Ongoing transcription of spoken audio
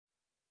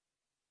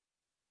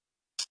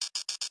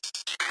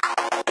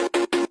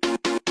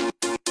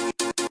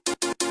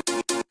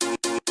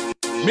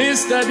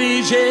Mr.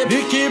 DJ,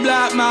 Nicky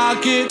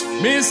Blackmarket.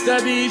 Mr.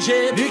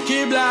 DJ,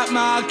 Nicky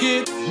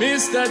Blackmarket.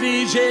 Mr.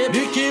 DJ,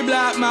 Nicky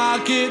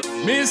Blackmarket.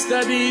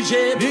 Mr.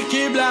 DJ,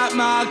 Nicky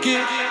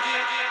Blackmarket.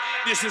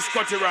 This is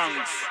Scotty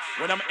Ranks.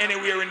 When I'm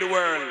anywhere in the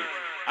world,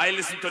 I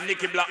listen to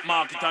Nicky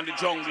Blackmarket and the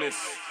Junglist.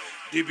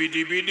 DB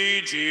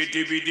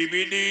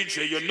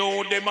DJ, you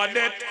know them a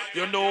dead,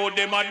 you know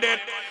them a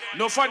dead.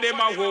 No for them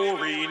a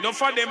worry, no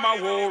for them a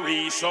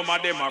worry, some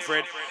of them a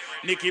fret.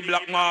 Nicky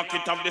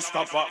Blackmarket have the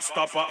stopper.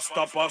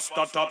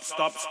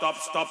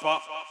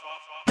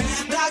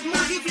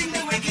 Blackmarket fling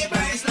the wicked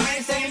bass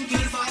line, same key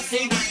for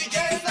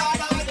DJs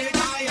all over the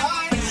night.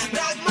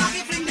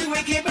 Blackmarket fling the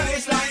wicked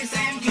bass line,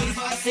 same key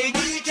for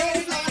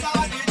DJs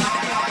all over the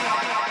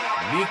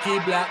night. Nicky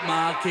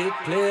Blackmarket,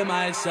 play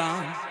my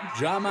song.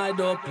 Draw my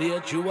door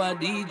plate, you a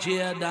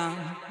DJ down.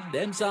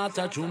 Them sort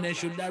of tune they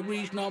should have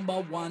reached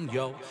 #1,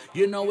 yo.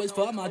 You know it's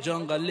for my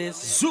jungle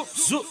list. Zoop,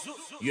 zoop.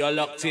 You're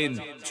locked in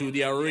to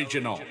the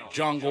original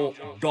Jungle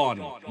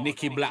Don,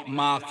 Nicky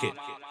Blackmarket.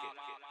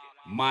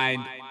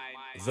 Mind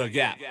the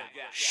gap.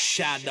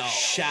 Shadow.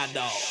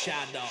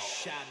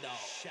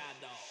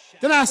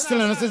 Then I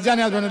still this is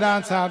Johnny Osborne, the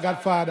dancehall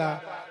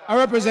godfather. I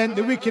represent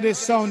the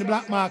wickedest sound, the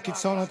Blackmarket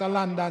sound out of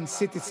London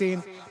city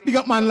scene. Big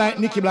up man like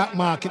Nicky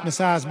Blackmarket,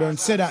 Miss Osborne.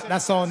 Say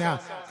that sound now.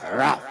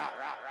 Rap.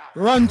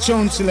 Run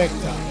tune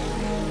selector.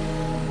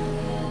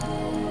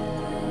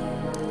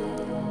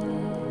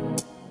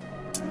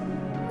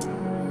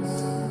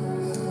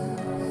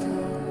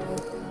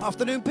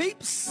 Afternoon,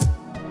 peeps.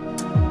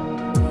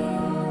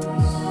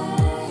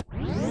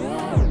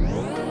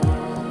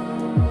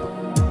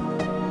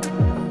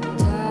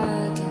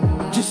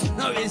 Just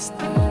noticed,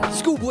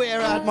 schoolboy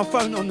era had my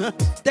phone on the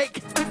deck.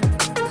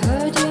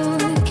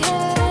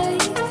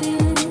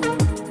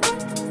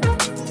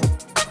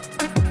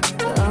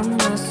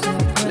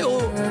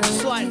 Little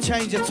slight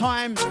change of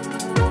time.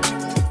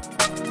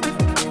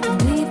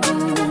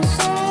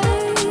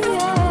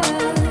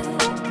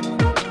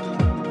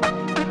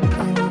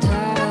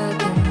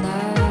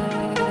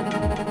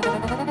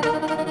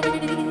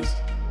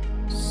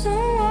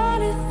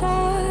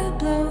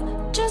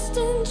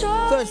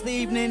 Thursday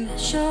evening,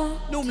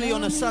 normally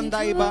on a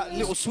Sunday, but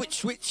little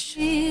switch.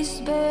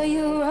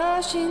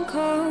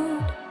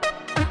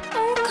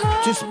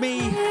 Just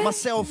me,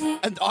 myself,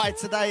 and I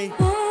today.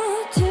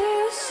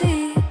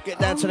 Get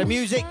down to the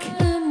music.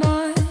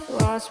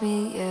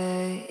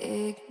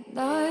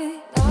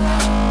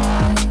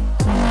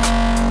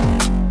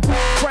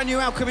 Brand new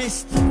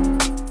Alchemist.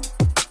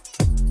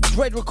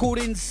 Dread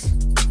recordings.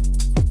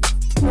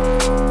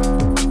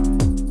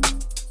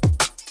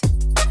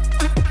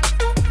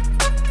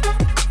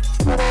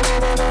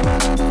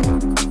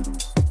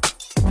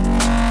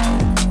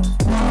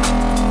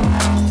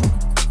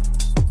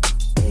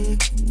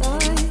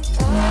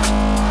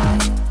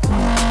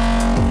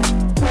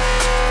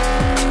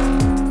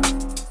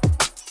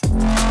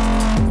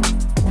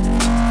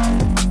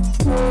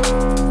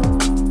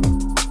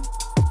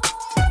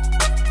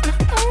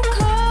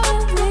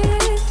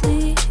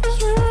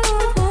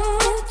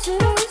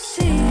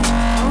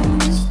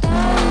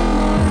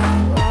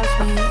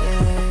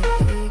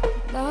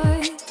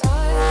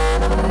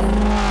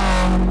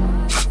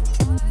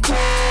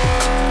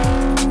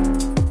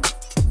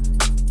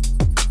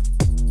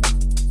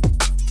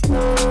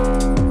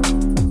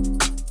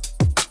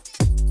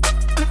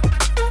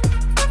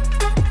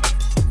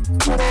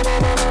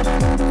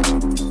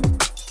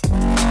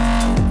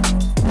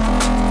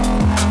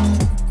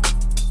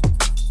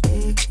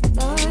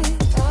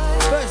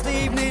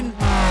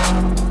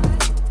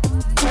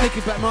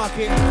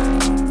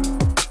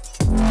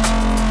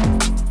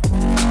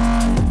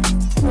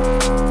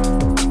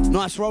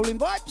 Nice rolling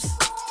vibes.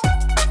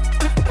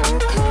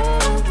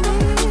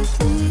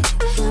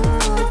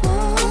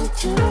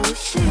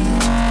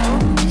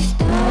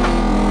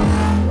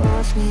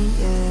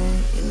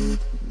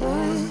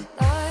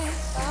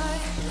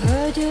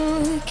 Heard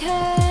you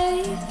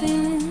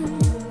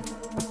caving.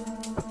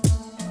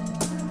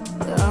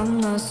 I'm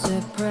not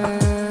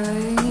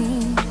surprised.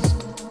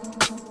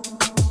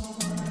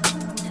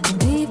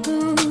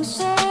 People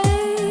say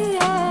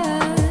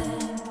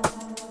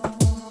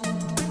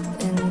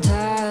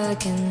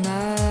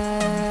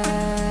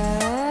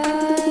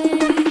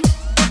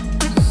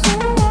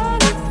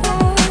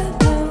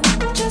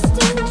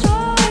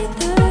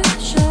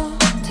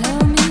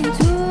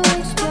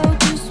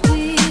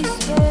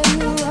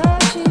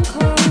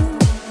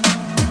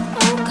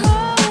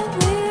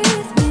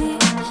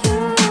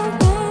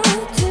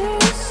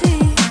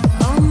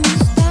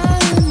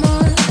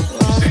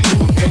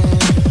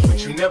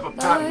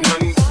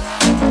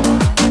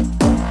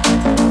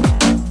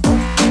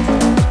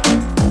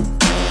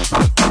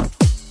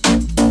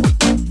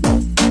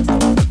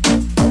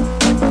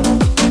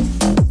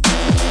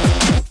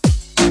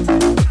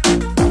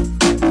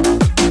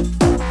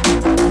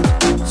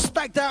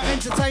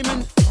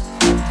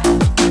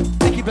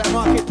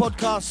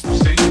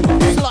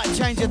Slight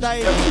change of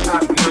day.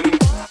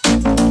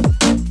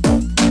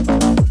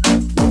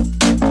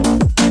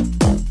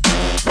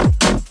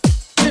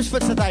 Just for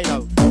today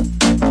though.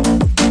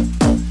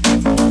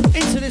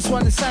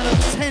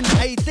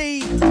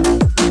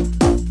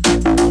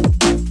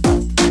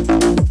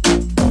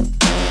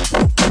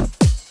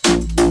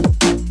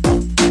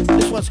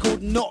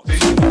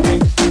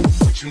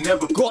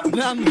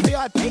 One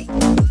VIP.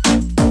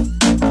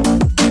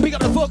 Big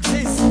up the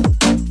Foxes.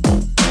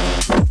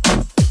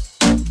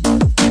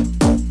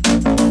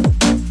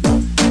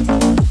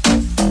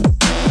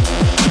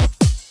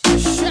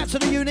 Shout to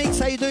the Uniques.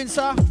 How you doing,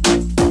 sir?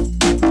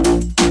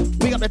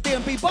 Big up the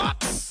D&B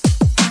Box.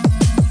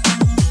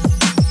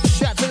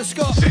 Shout to the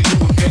Scott. Say you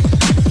a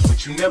gangster,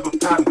 but you never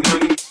pop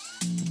money.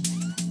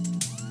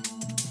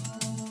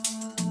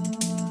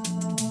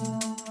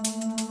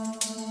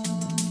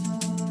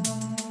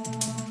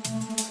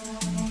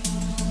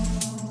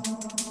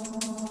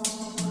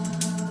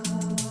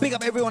 Big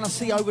up everyone I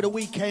see over the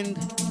weekend.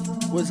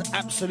 Was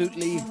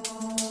absolutely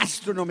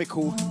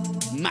astronomical,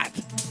 mad.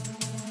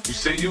 You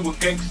say you a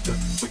gangster,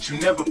 but you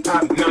never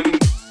pop money.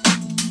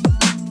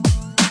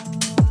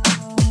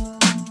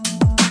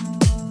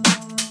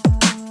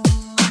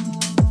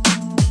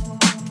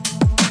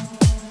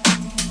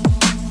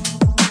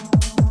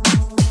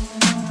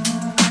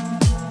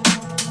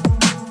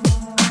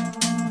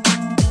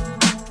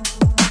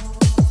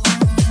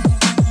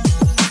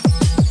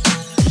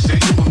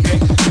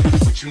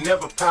 You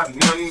never pop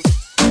none.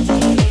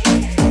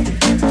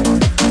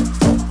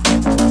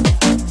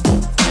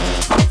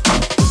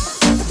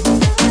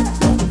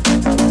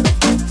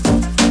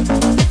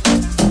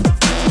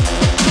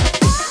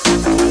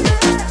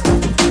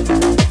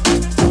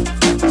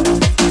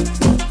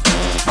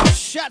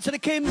 Shout to the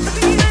Kim.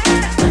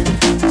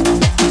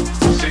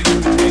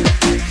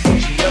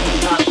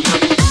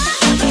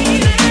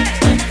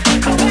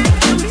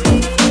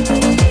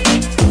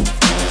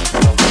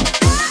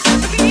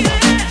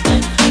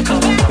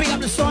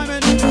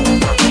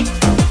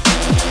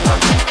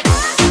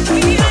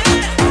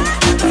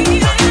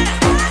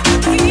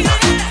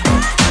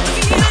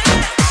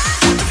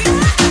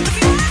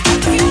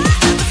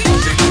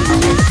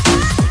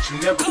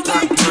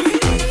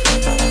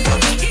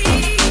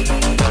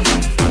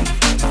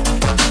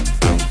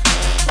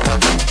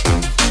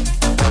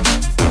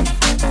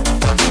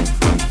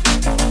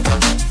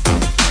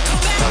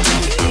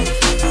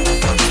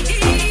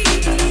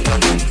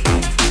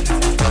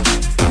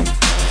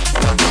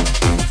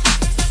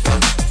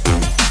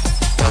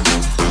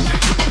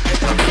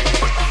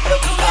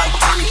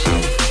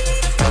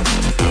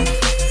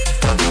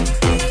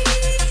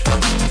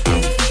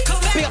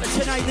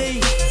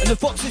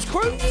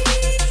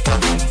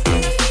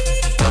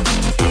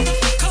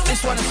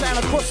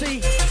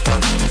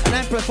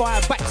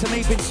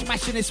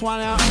 Smashing this one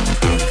out.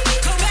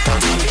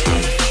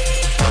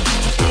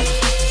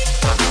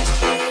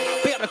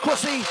 Big up the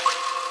Crossy.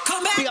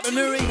 Big up the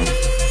Nuri.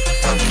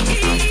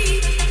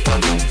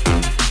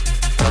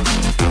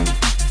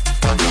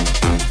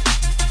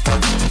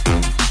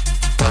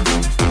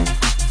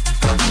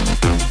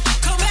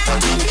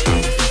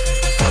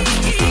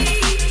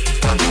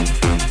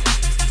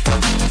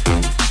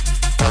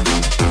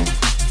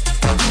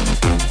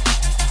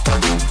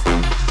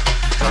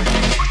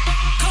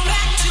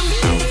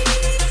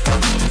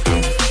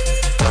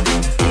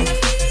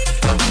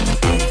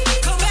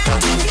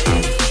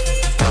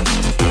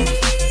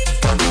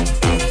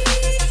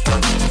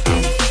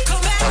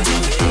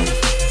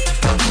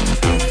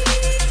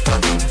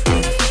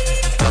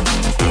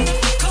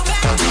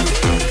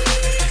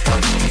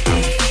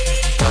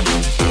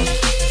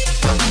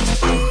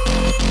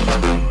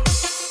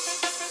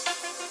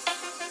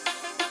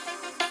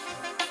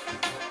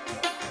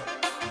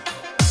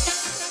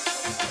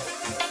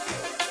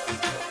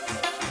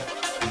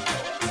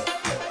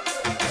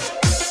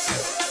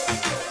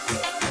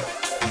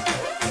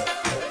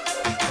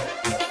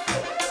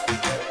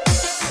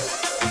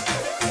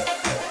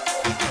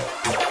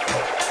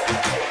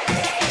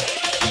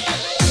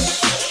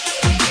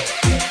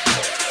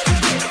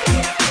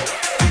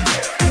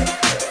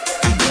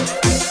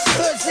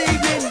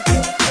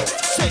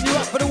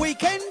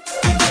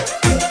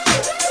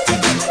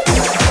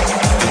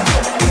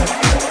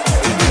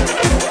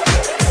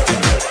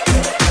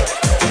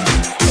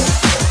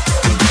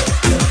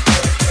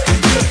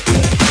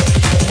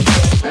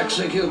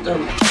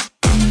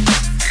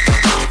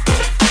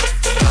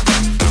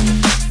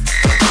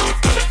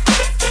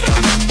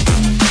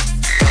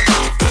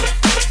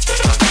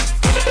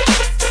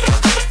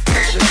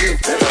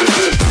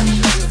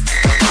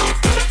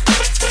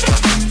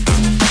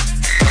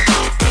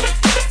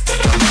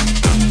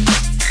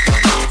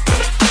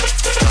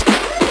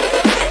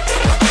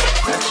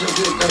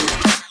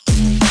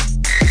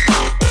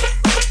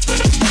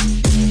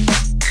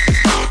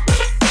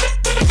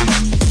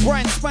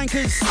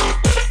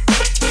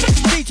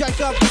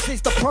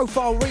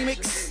 Profile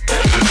remix.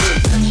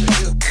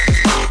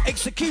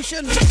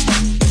 Execution.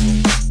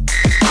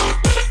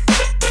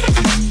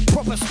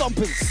 Proper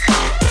stompers.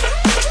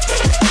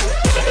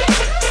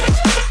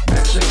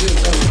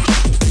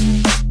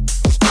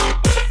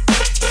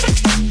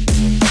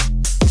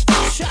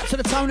 Shout to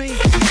the Tony.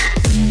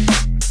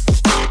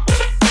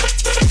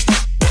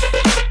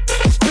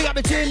 Big up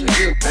the Jin.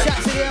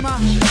 Shout to the Emma.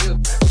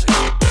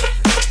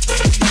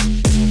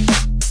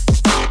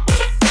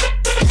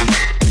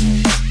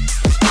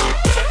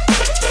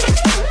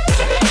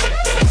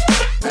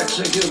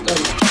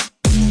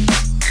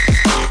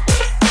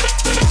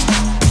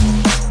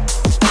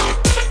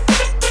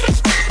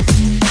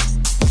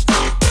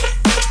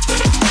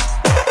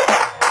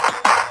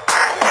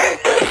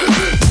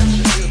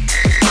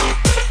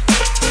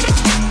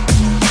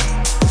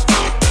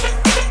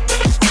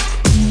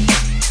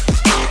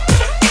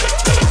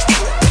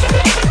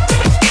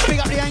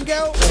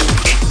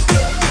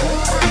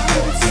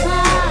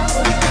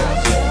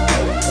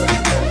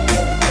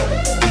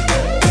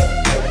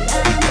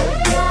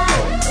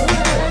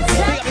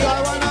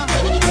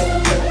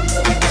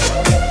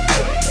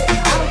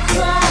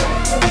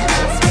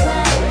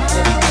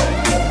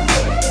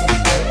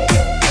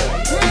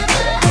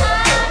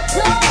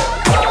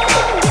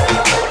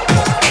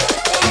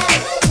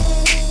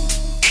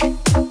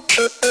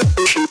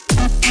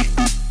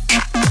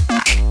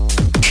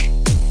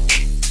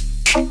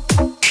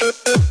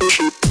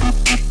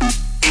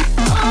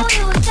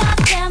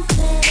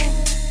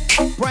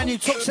 brand new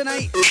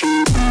Toxinate.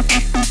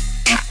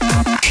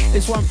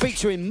 This one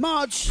featuring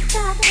Marge.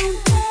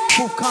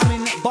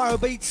 Forthcoming Bio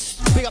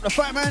Beats. Big up the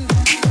fat man.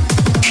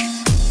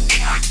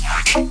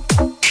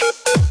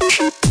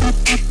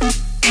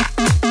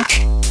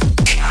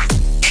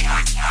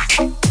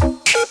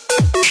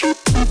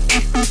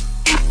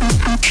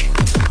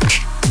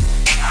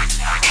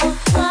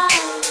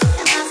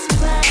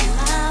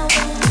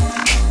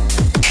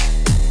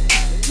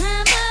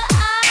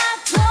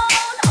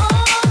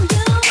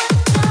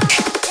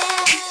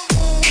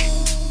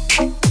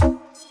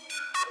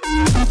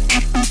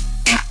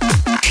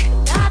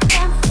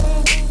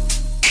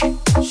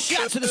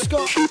 To the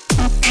Scott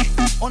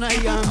on a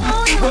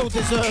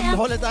well-deserved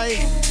holiday,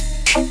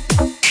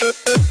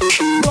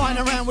 flying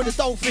around with the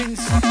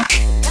dolphins.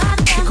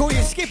 They call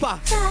you Skipper.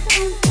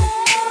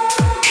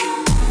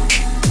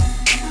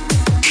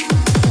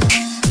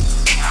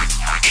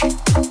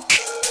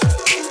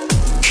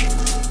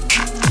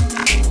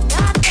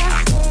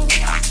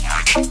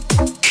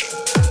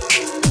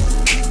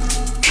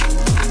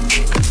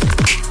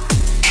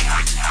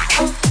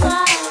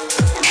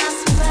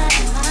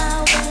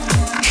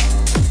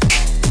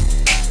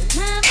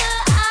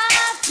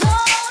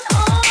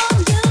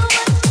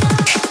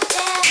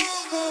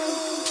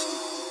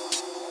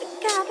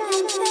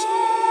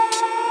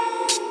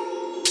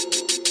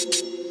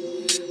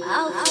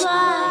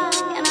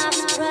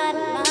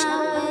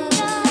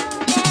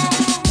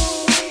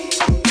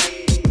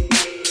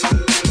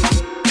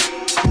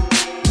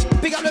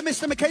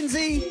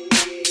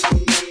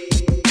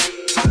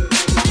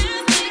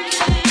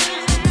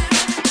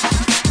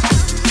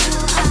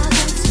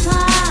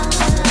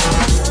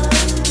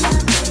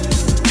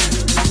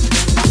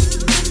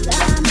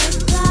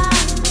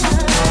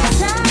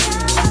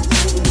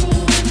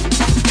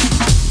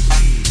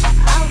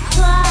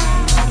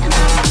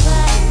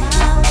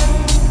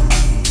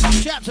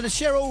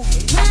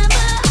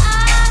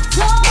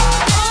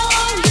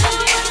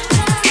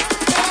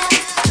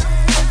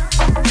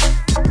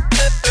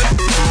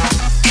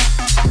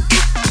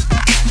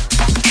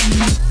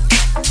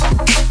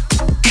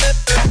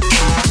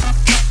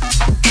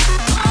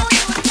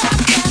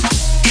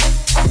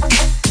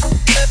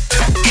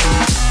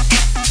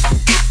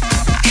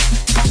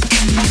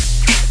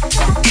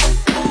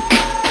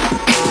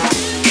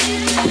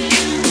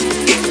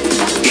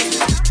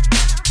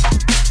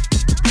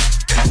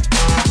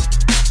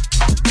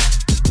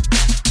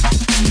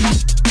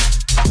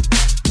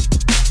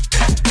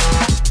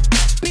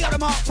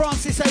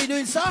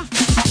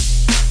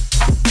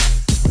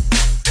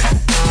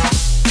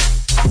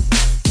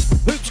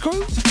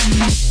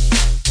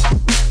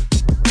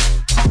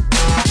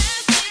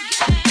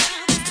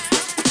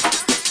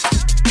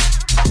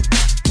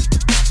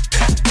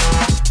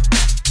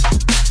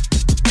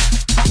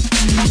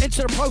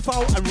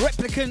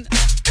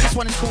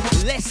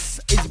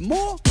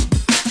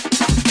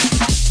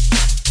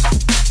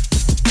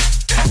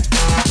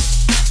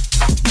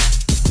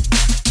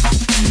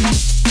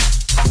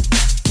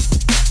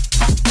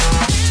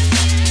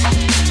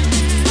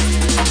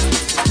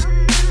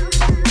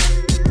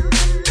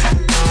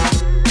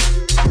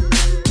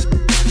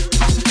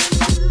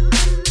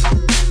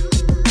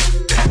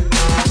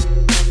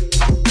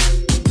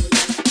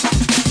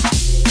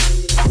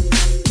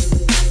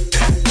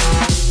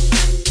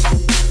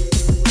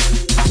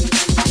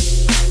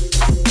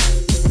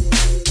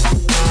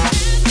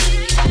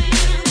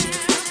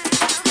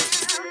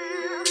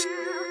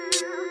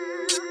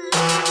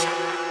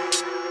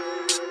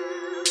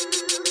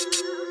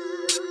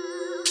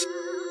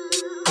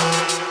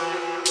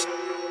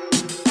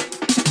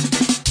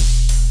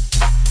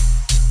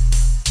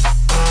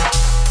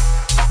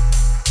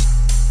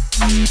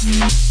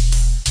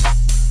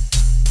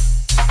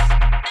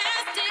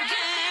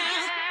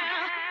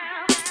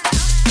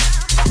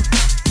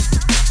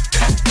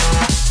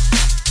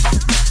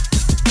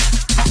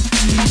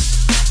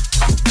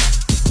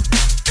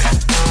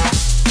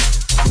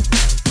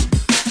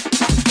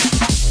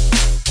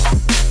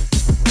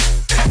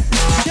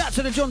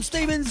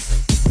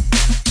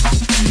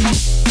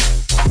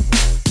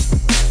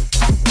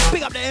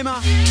 Big up to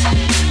Emma.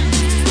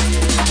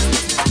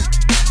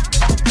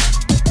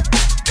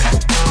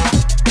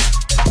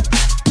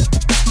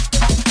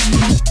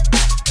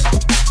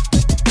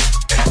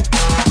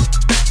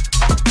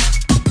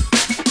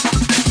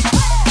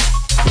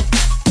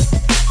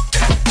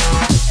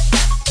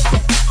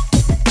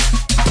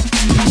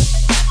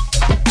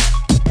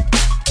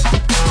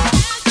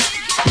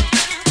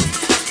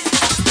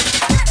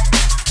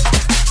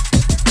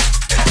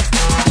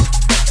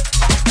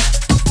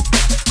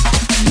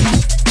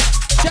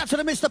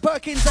 Mr.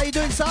 Perkins, how you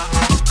doing, sir? Right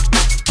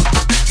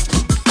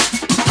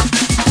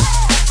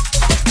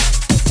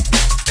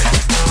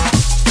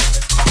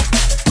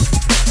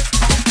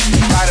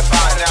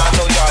about now, I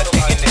know y'all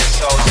digging this,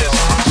 so just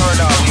turn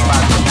up, we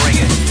about to bring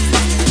it.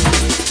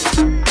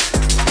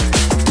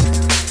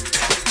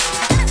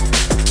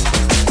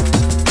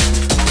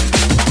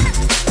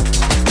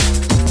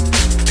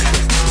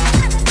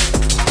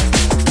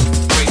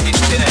 Break it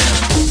down.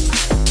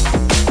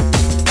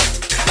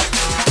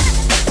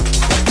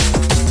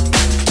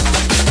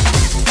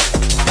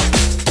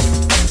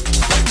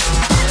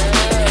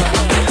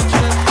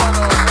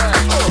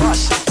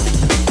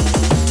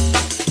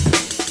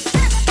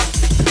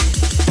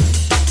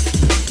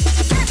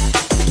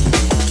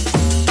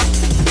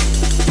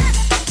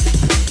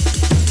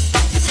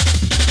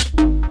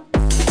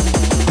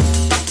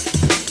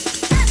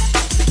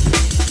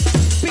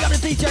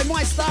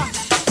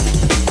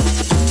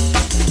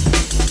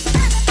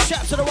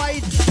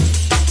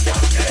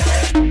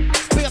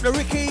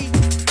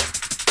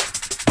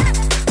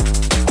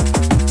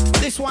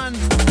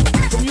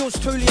 Yours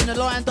truly in the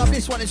Lion Dub.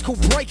 This one is called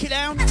Break It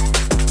Down.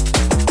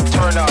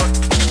 Turn up.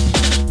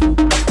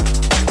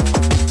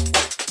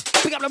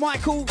 Pick up the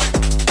Michael.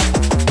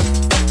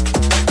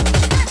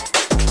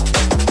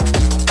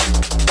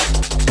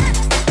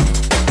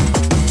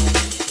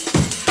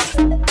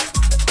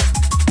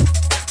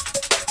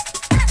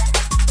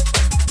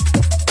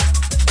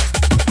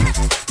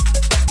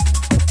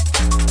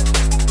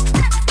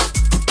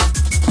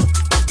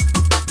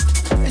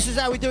 This is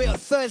how we do it on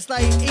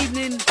Thursday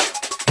evening.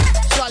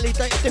 Slightly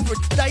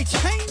different day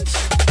change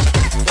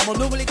from our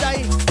normally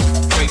day.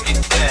 Break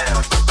it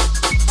down.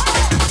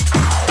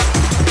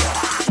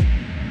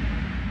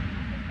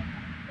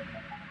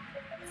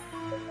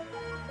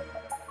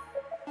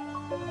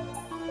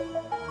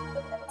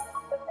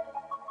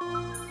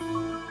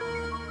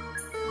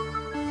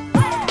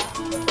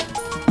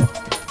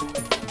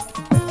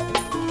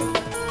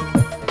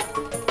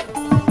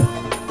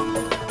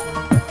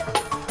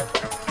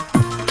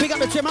 Pick up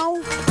the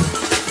Timo.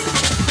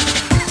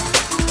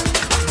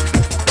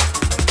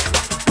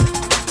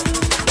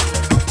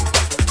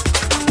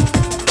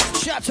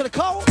 To the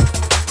coal.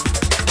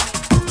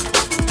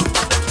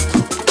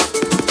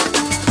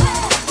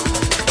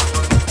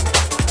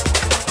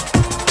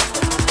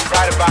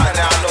 Right about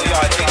now, I know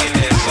y'all digging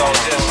this, so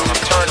just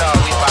turn up,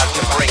 we about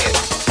to bring it.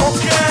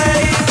 Okay,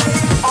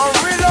 I'm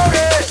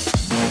reloaded.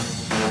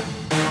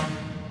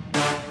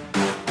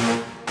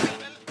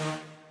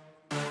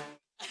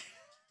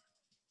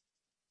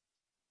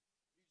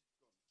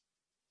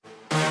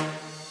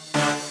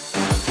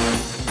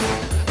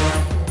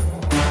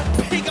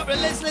 Pick up the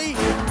Leslie.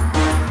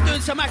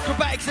 Doing some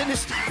acrobatics in the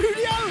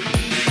studio.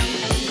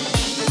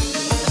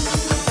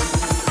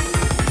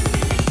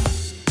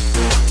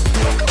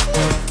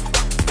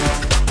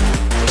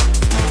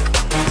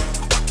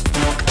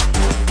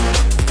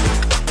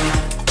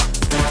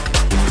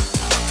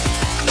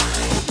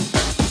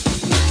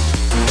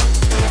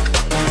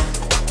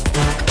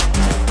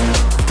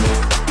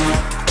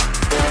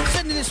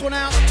 Sending this one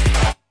out.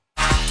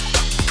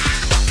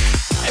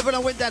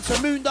 Everyone went down to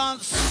a moon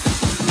dance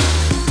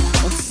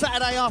on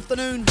Saturday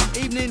afternoon,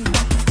 evening.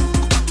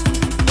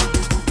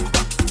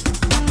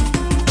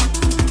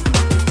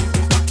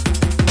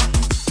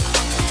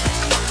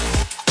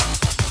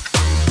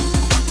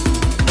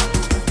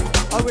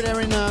 Over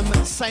there in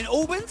St.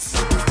 Albans.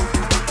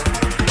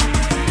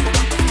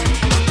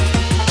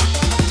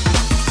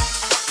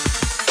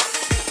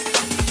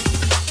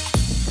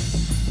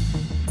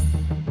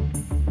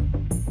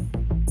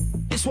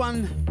 This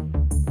one.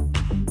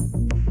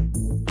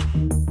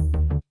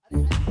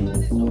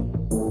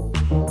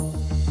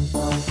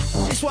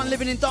 This one,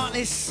 Living in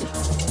Darkness,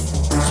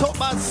 Top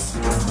Buzz.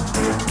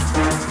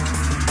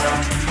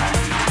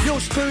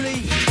 Yours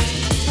truly,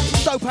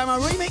 Dope Hammer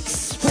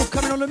remix,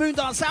 forthcoming on the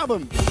Moondance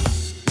album.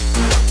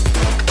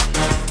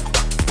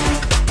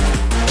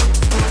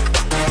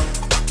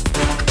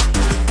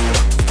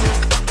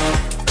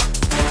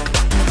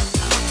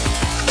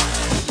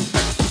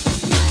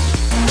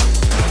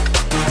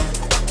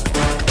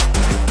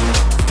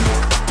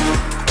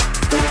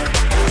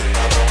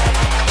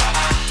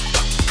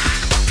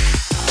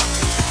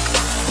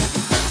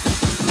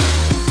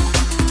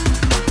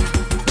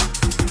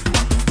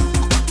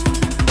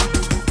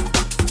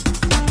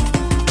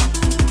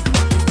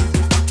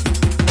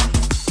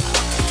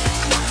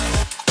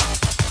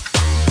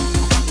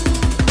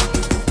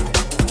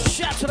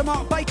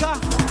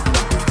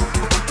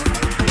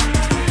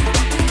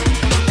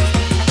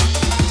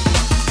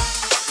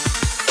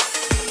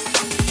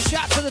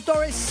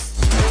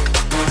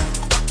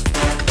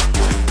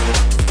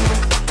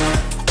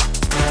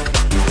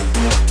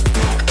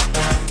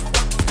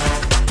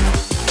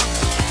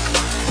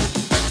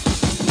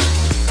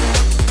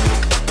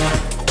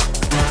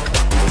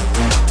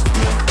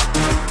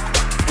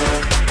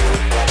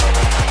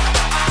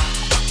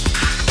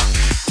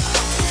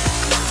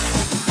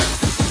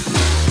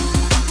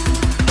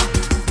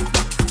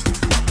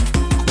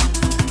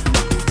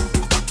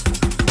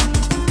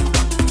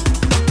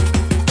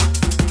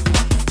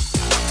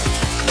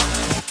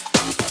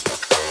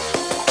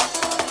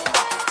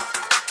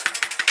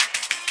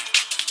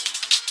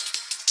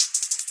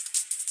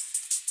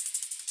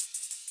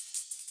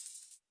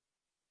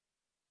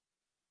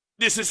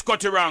 This is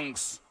Scotty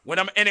Ranks. When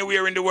I'm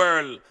anywhere in the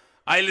world,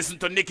 I listen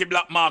to Nicky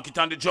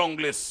Blackmarket and the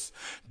Junglist.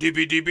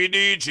 Dibby dibby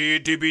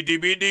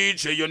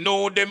DJ, you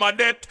know them a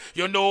debt,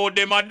 you know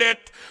them a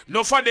debt.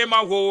 No for them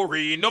a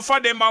worry, no for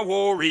them a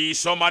worry,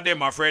 some of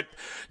them a fret.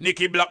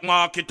 Nicky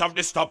Blackmarket have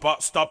the stopper.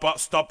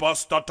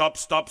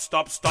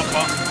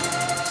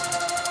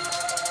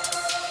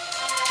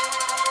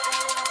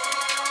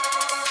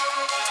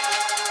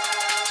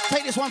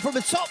 Take this one from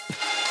the top.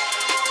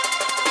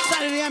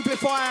 Sound of the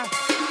amplifier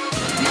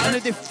and the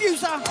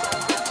diffuser.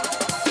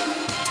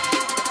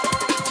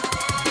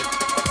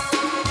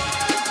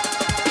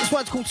 This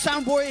one's called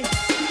Soundboy.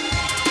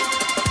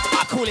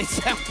 I call it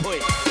Soundboy.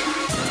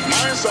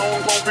 My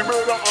sound won't be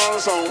murder all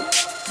sound.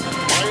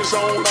 My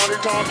sound on the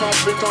top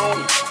of the town.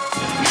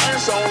 My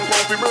sound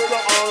won't be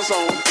murder all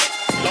sound.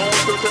 Down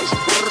to test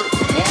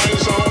my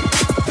sound.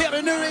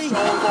 up the Nuri.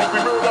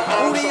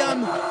 All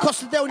the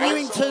Costa del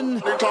Newington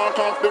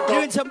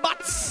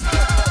butts.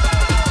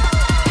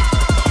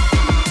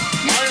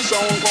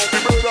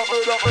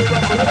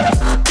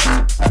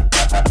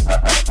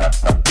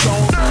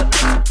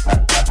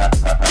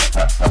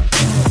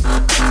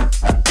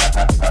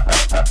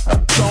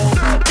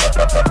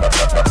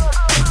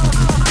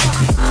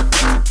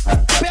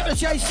 Bit of a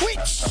J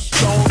switch.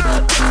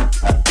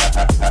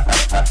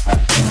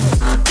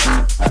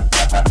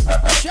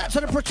 Shout out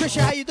to the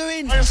Patricia, how you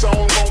doing?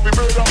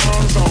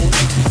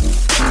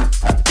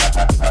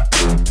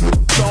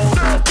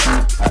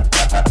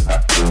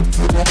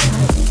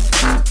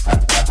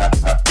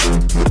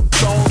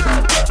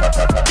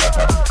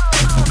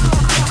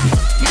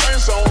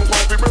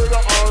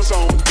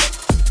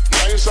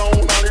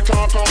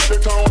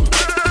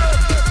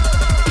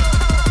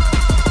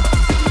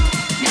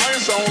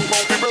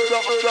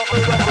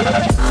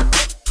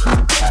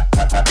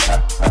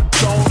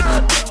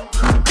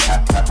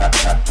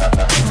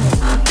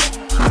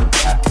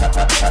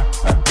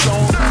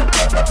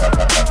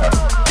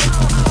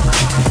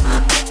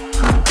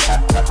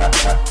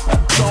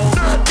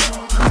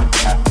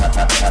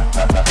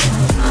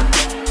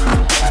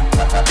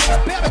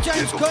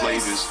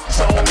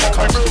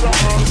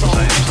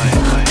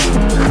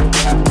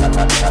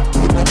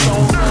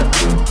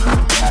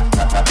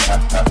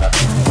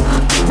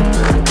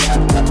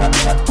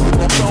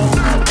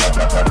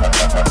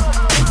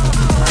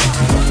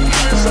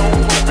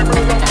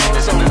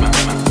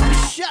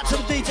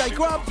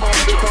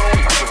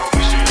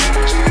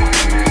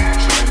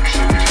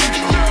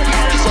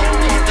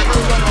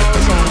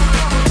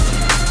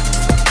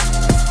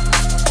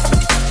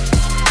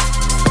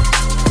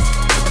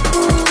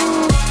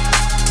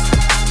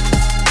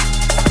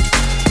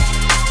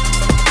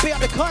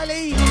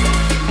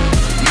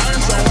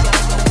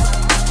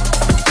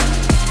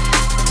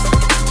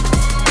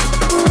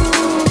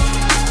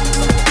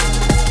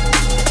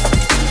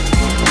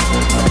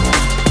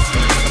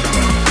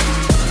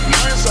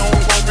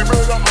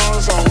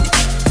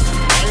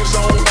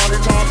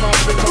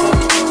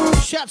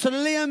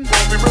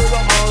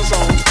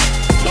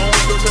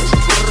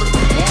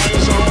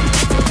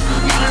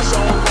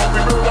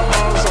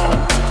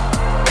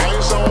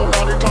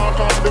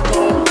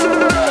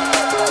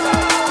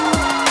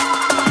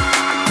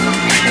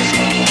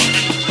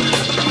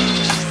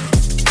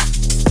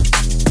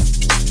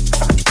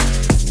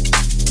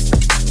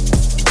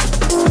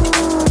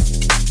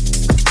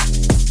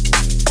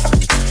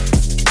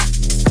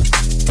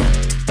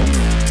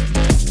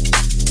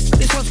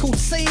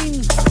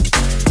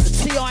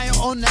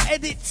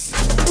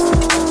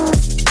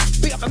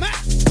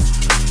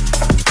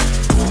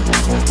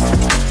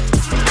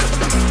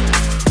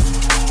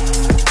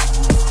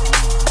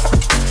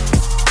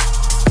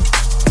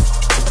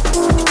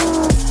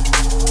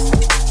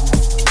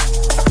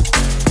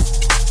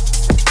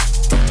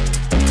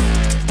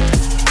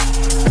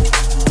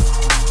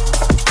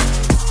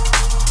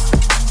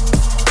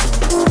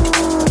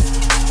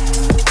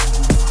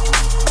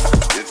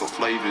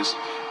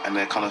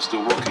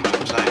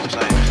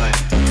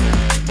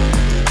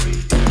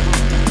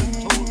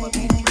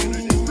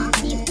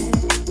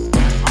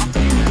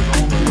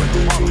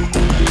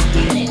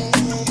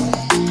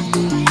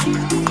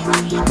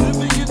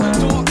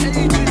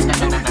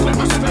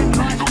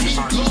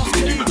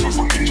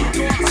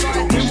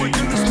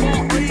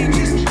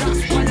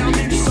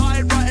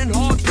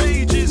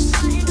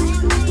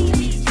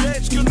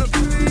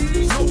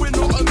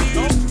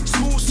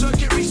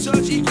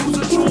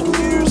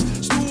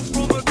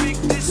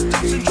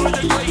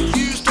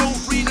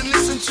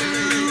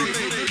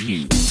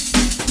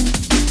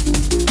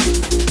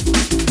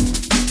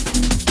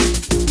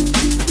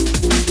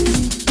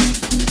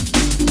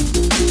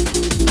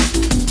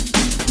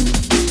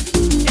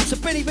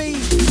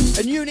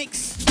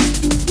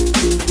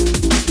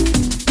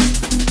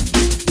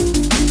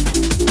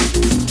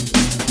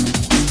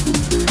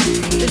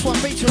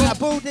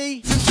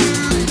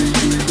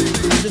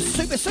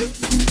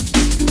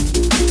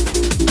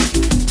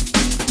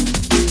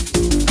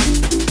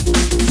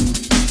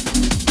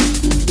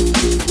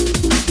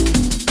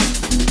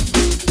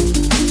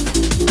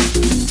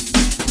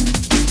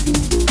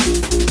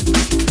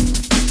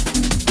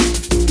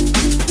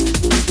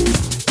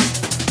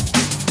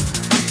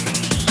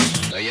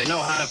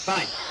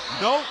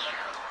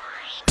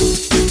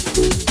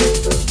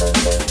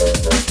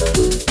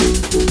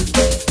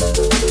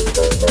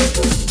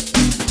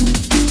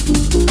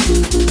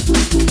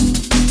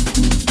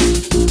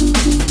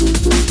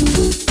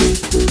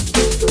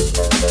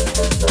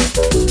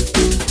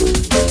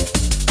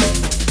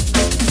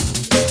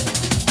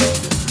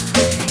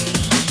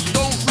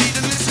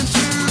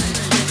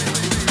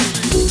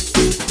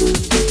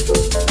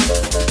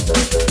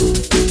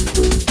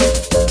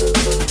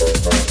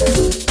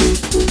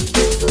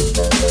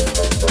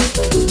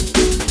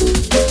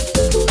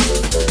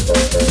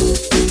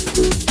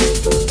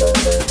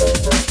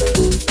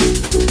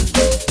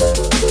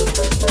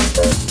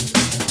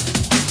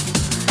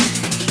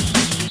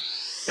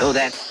 Know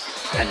that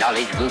and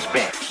knowledge will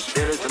spread.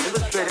 There is an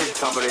illustrated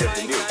summary of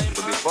the news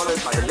to be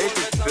followed by the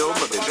latest film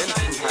of events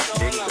and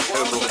happenings that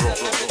tell the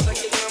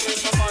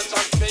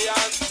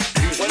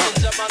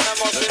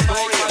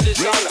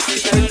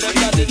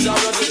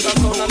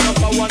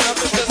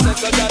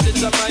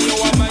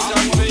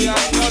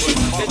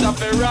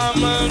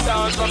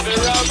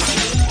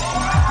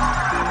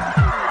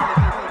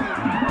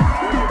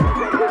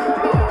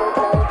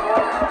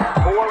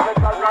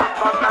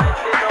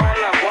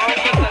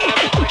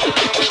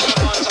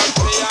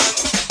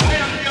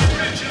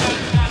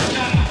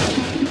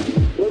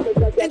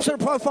Into the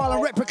profile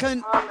and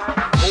replicant.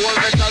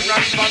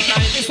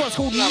 This one's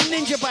called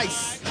Ninja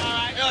Bass.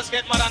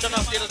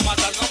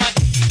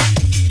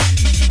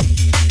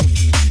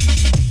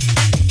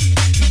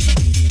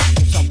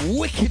 Some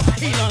wicked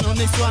P-line on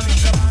this one.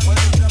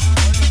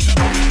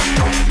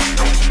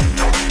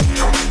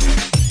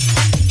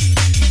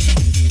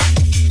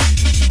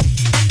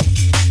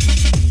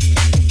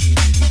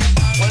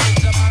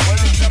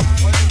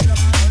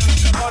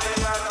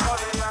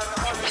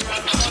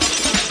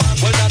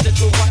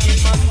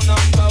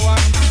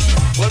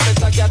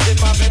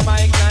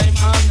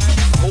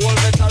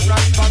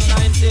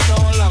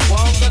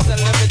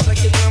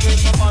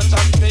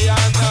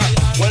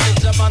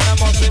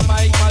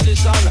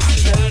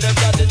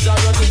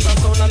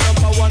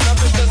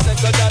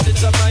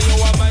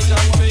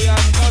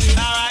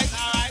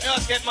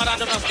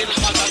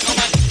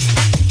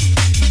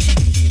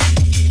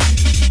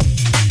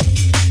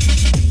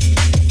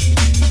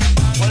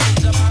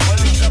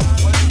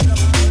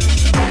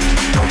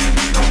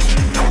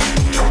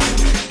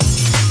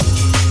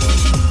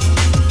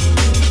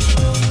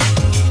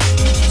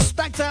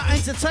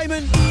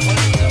 Entertainment,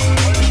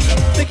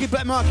 Nicky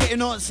Blackmarket in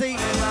North Sea.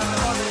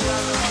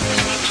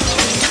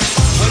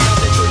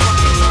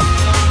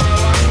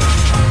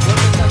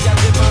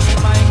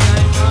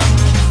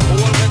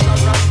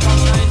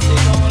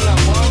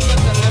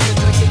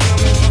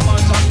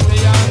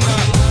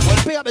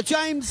 Big up to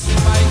James.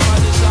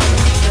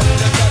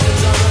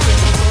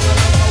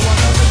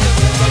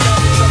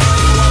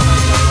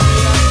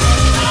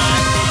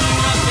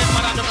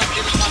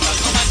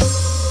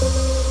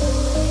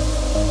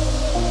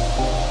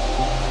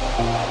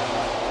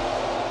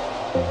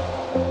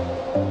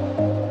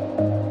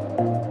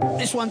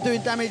 This one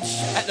doing damage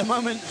at the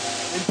moment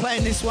in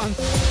playing this one.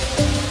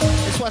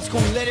 This one's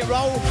called Let It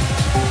Roll.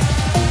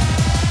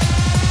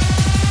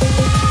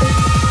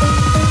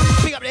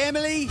 Pick up to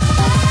Emily.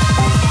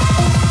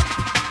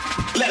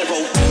 Let it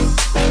roll.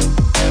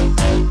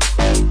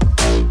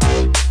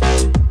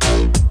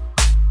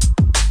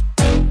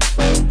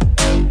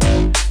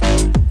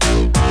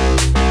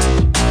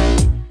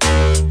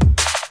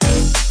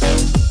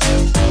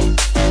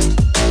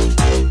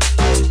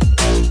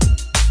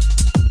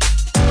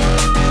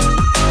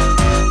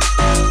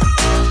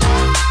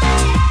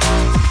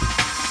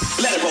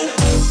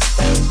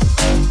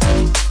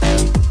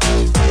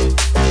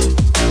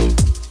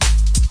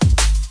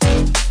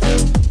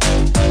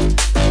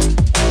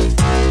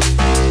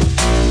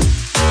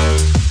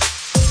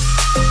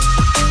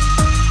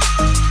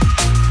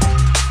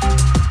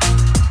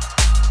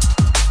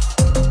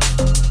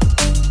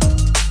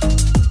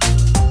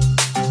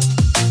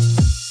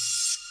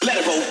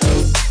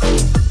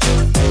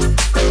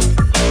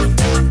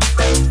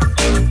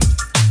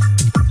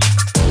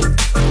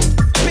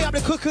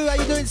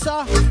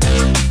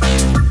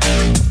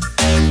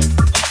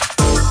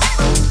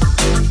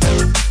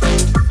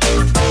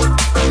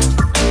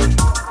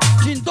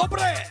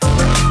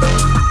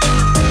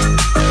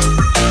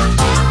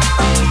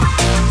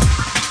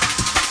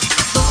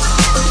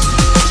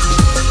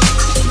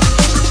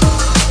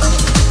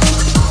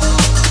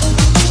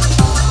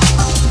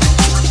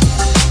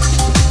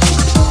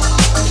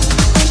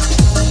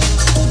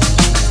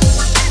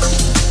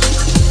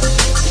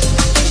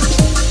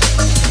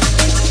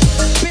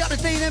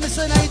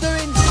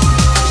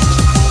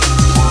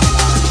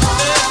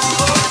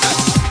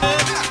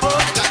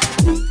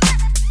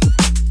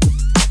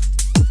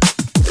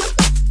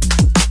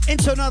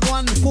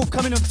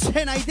 Forthcoming of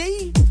 10 AD.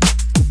 This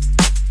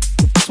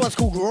one's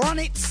called Run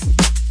It.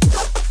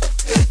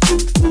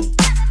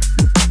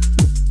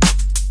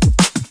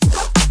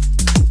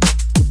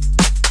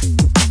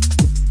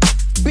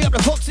 Be up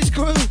the Foxes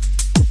crew.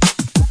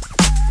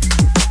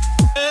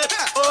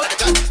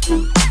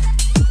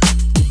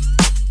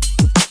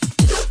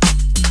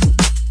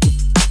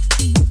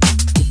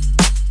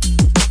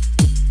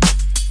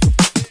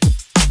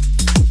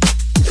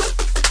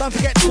 Don't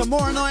forget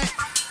tomorrow night.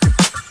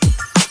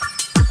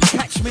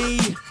 Catch me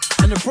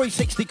and the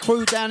 360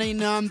 crew down in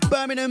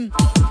Birmingham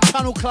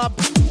Tunnel Club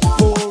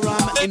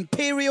for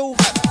Imperial.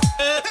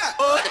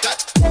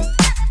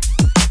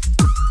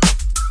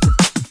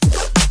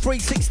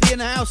 360 in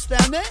the house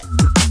down there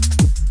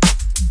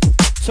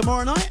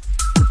tomorrow night.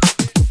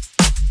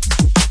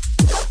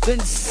 Then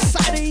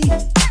Saturday,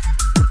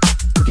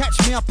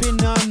 catch me up in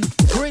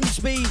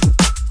Grimsby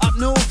up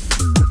north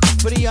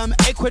for the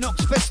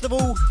Equinox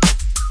Festival.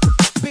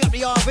 Pick up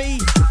the RV.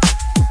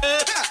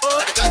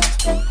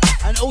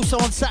 And also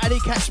on Saturday,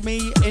 catch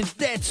me in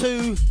there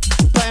too,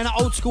 playing an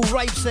old school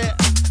rave set.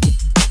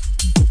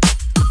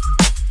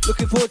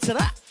 Looking forward to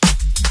that.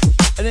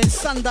 And then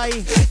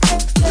Sunday,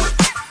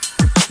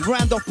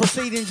 round off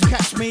proceedings,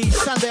 catch me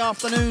Sunday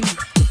afternoon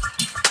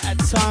at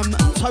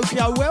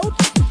Tokyo World.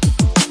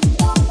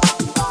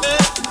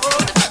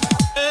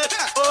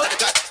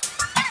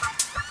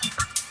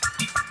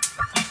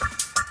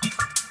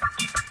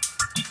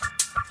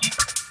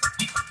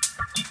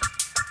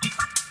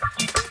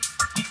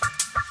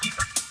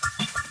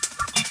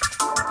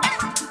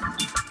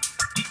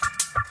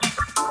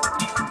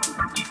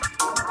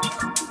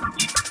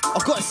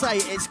 I've got to say,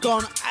 it's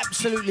gone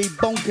absolutely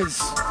bonkers.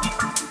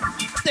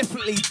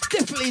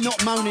 Definitely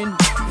not moaning.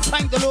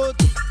 Thank the Lord.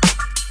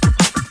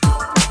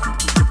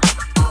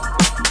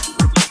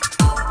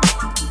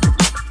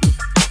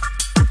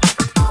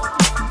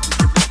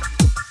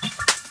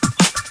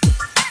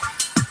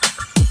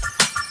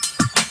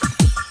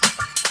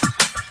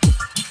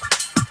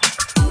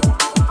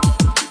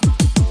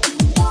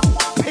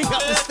 Pick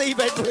up the Steve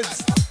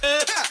Edwards.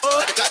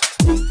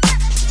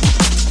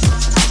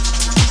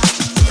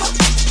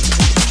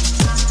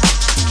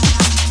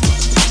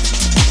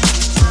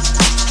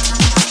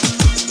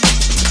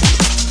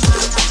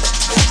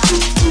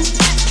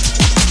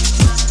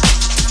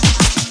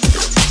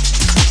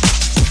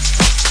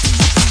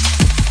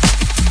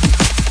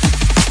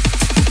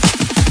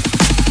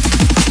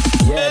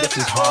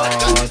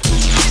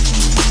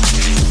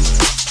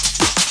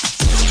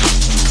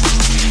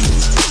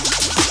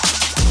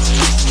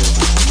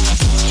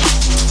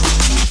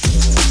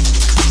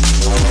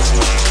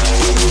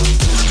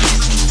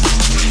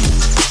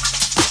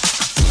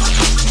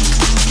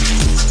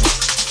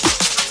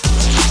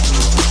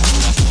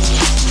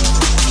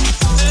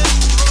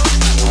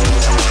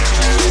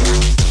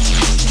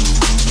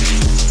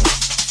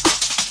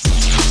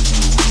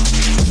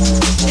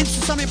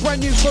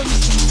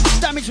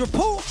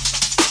 Report.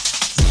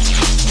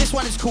 This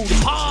one is called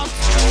Hard.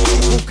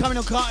 All coming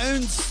on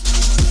cartoons.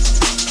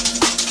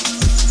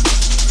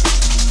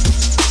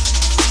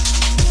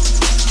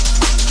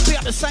 Big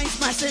up the Saints,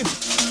 massive.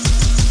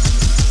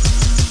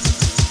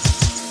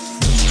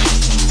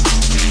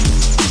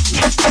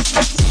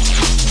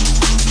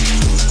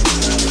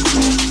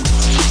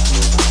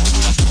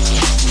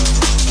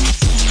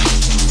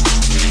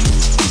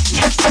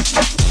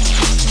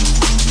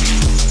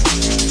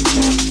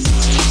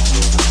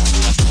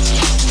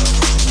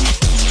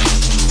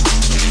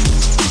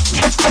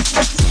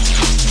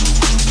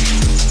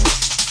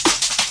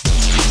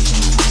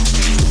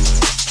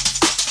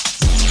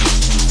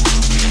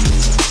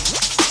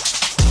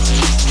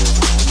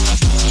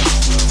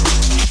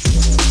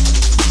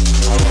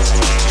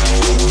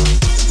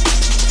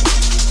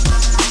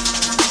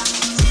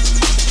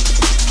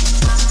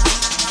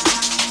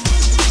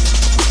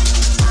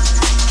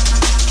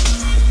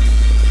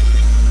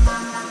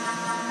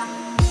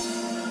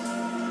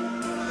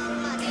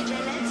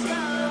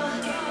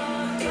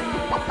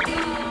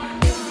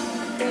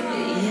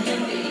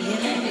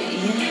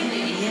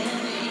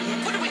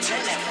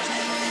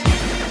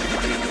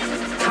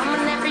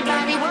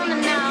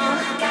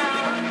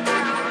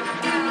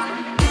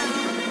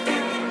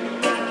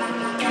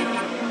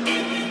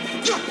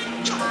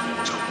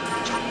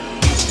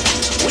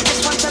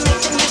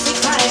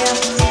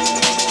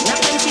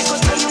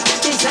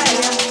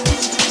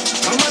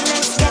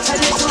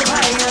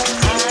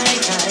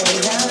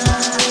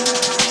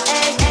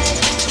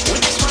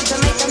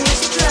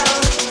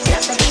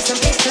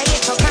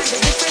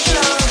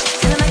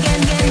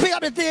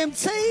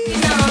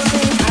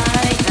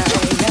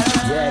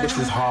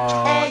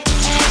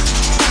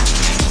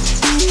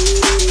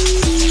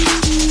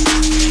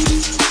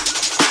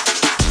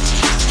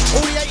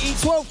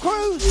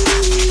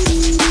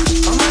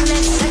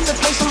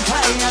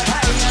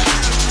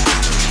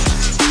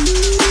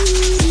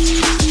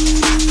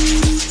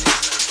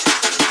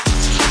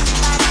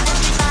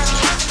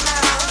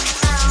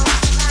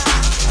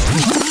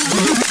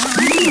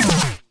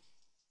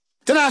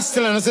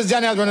 This is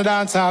Johnny Osborne, the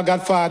dancehall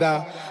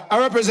godfather. I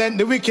represent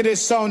the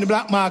wickedest sound, the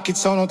Blackmarket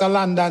sound out of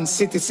London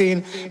city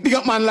scene. Big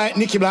up man like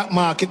Nicky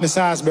Blackmarket,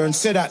 Mr. Osborne.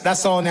 Say that,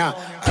 that's all now.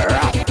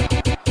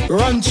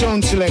 Run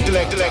tune select.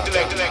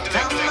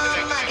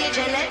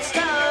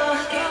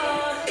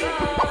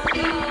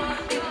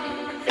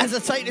 As I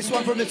take this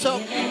one from the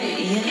top.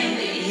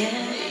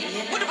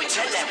 What do we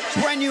tell them?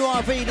 Brand new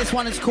RV, this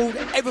one is called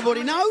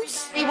Everybody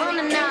Knows. We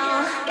wanna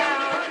know.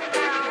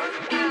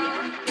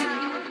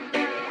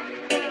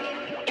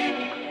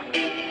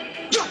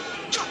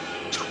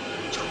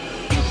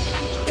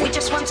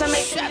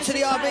 Shout to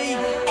the RB.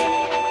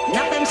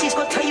 Nothing's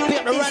got to you.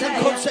 Bit the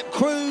random concept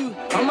crew.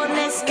 Come on,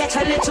 let's get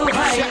a little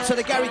higher. Shout to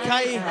the Gary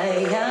K.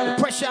 The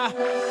Pressure.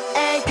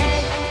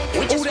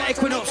 All the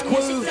Equinox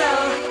crew.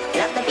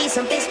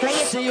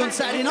 See you on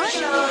Saturday night.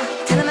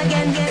 Tell them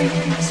again,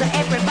 so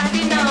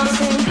everybody knows.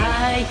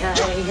 Hi.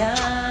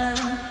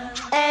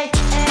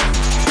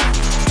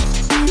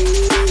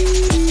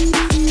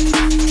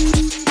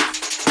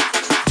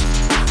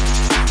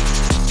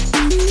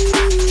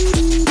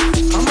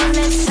 Come on,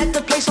 let's set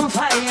the place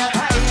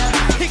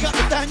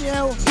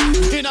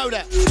know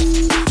that.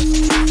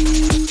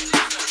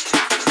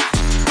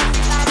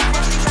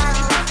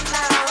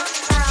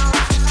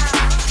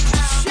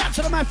 Shout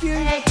to the Matthew.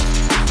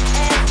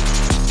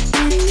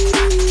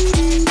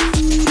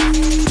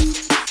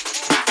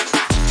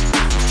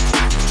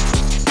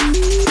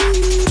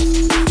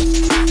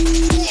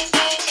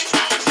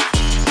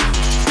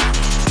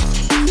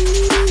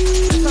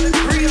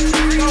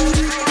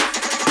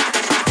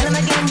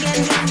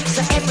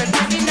 So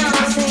everybody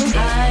knows it.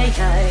 Hi,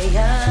 hi,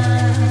 hi.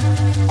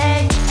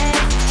 Hey, hey.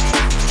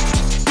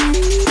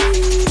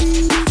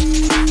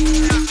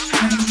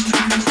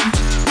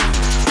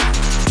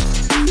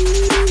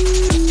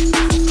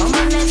 Come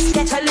on, let's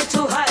get a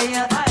little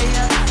higher,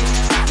 higher.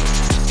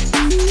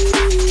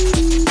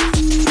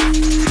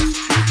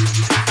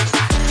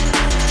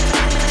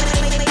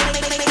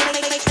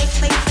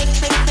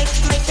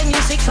 Make the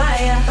music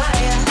fire,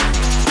 fire.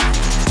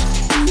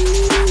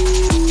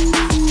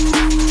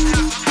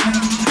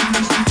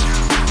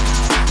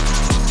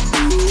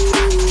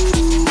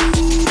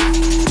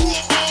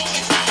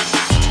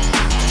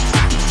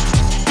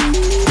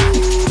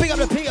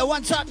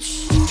 One touch.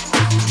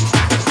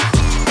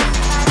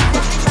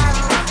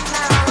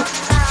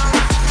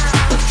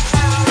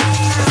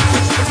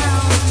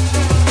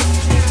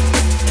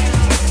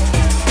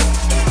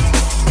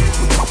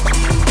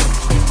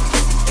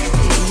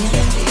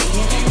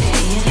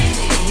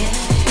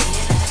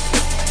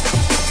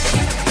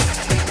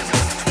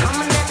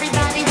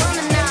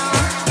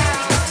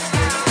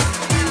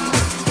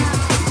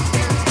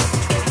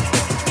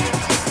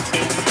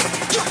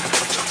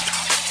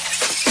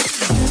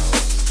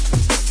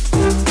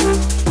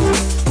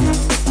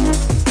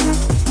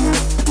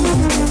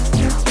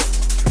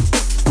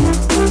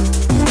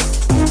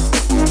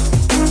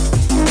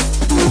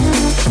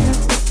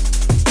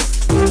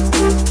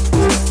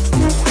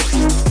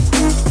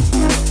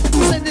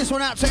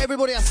 To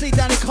everybody I see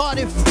down in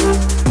Cardiff,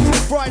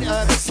 Friday,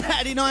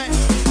 Saturday night,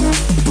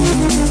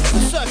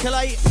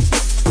 Circulate.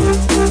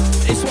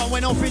 This one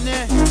went off in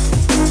there.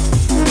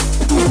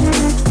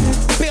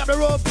 Big up the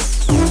Rob.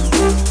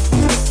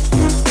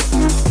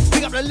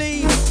 Big up the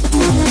Lee.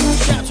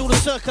 Shout out to all the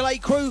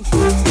Circulate crew.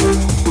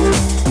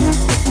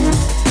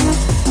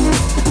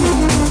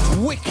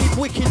 Wicked,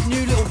 wicked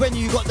new little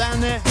venue you got down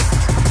there.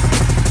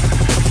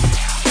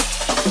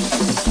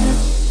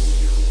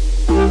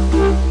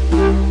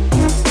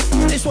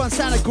 This one's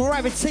Sound of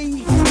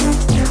Gravity.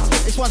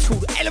 This one's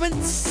called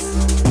Elements.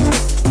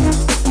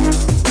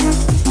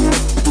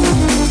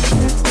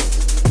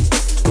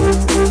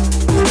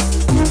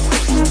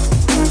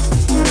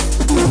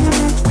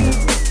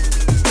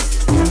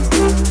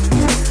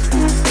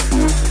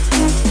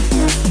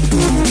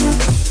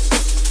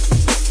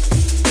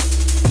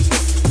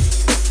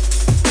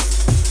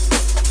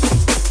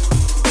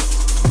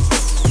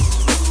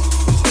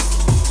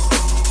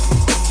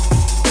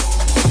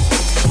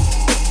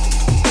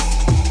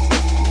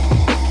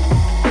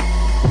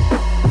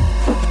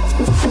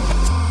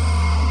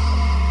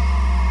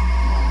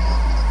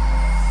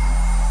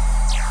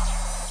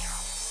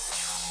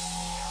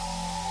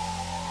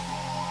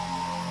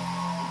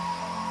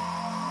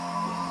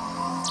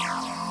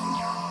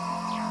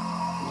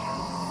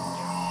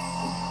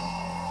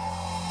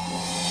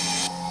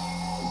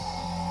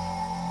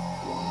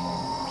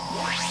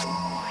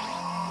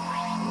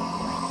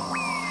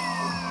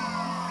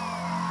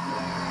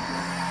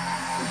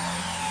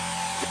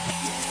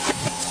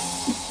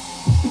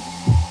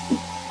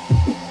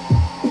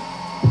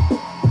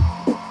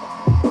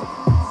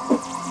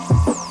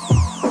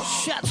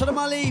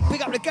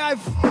 Big up the Gav.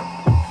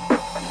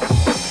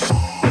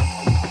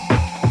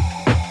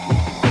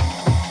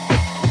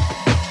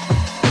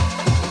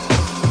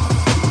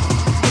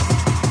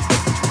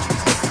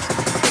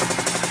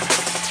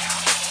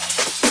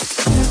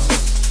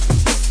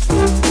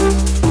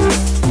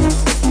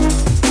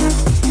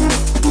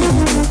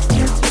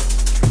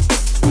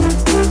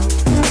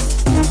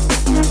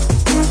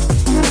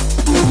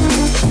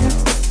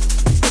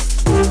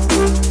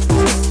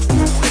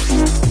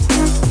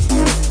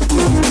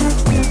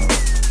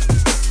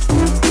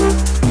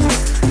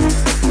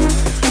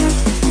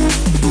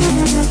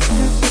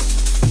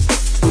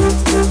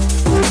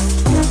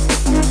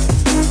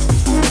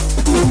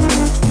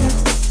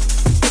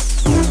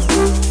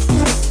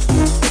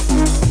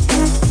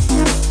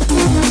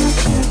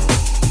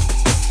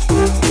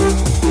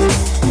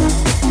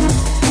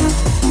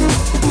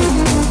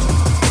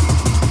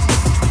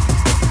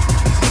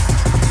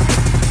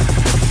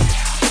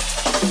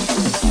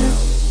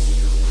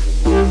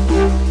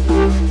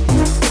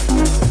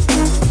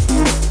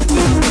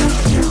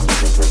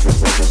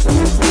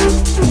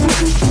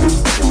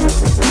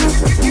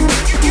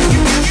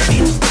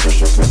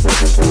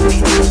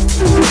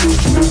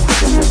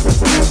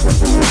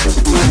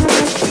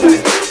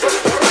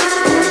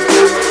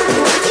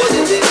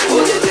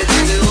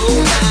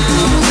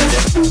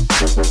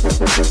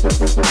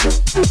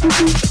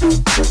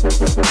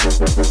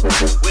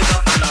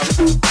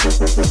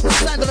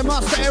 Sound of the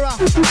Master Era.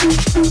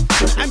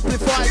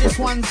 Amplify this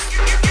one.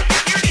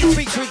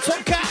 Featuring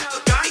Top Cat.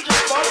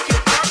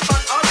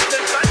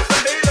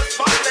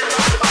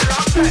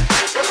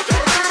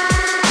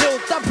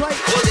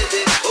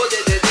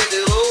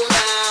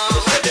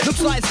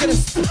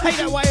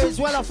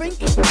 I think.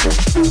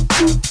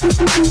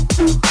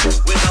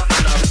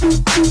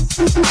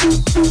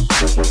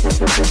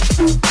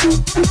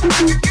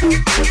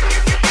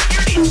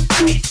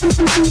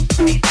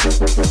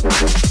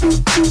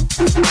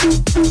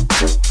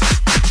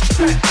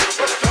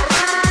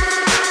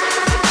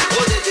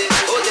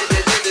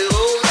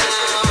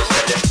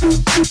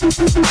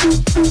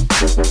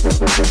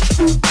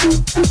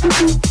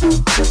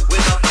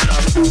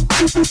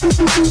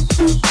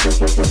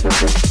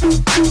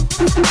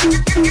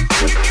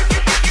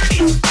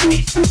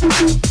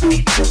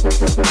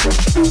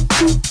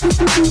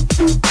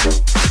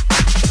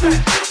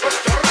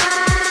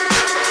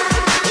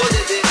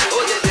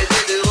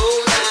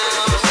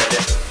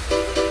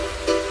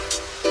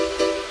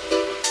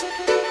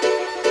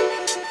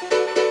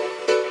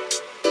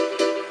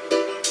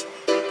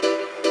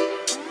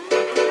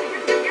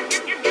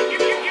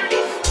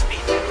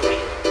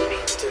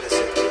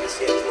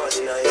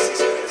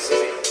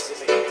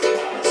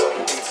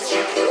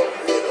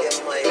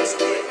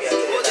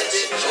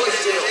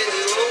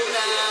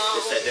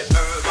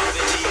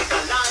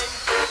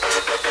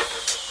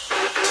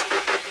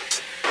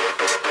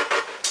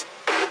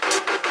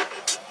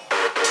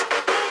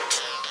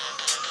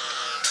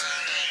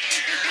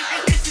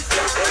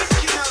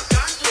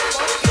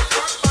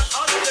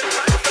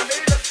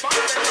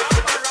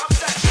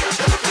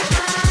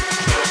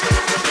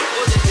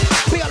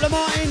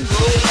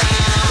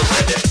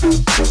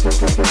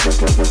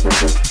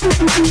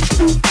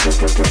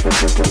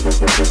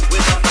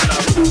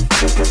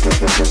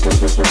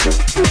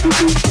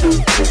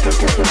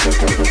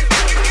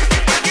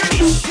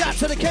 Shout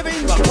to the Kevin.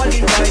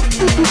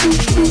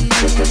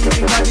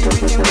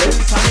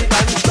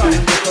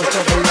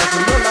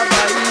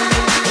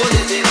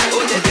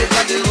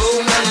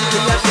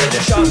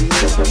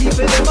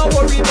 People them a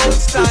worry about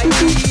style,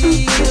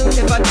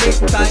 never take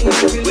time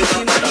to live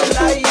in your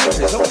life.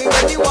 It's only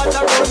when the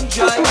water run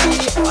dry,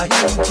 I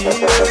hear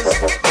tears,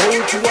 go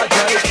to a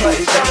dry cry,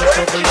 just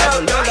a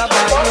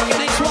lullaby.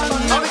 Next one,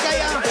 how we get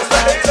ya?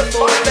 That's a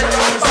full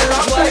reasons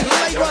why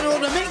You run all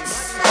the mix.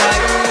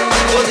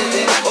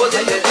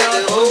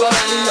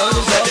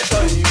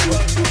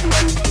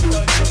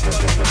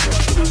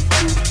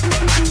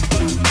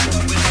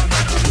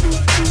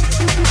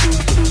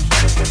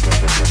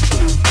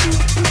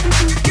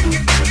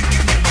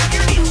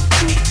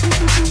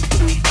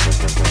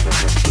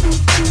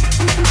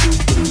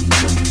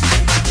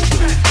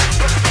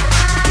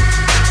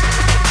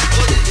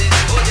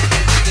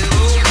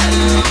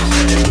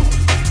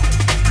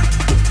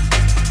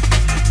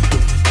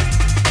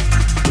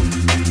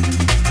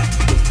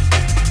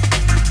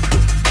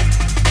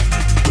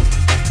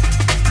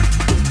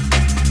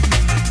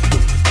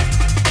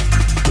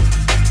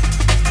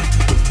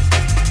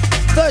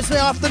 Thursday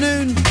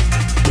afternoon,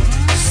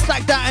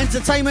 Stacked Out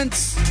Entertainment,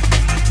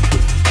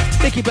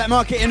 Nicky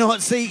Blackmarket in the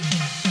hot seat.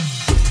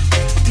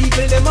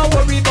 People them a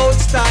worry about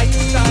style.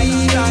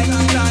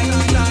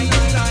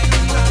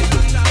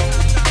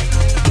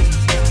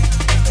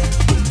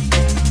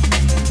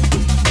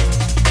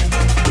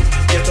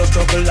 Get a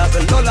struggle as a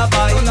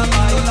lullaby.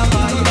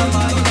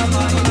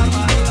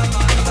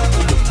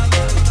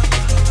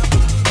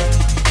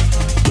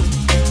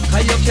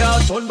 Cause you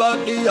can't turn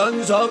back the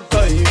hands of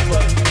time.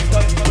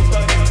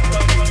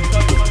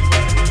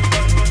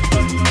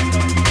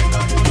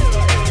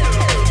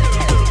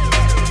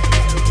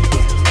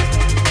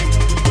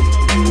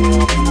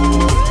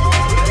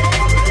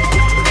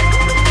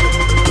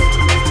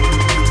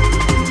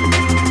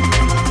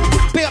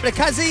 Pick up the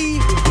Kazi.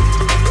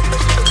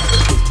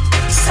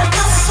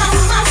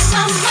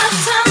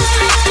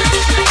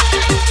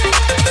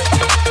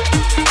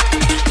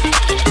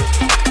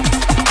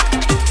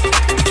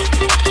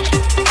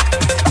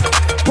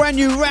 Brand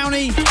new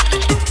Rowney.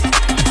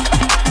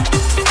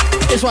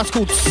 This one's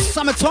called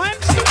Summertime.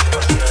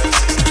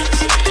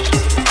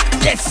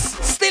 Yes,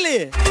 still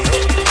here.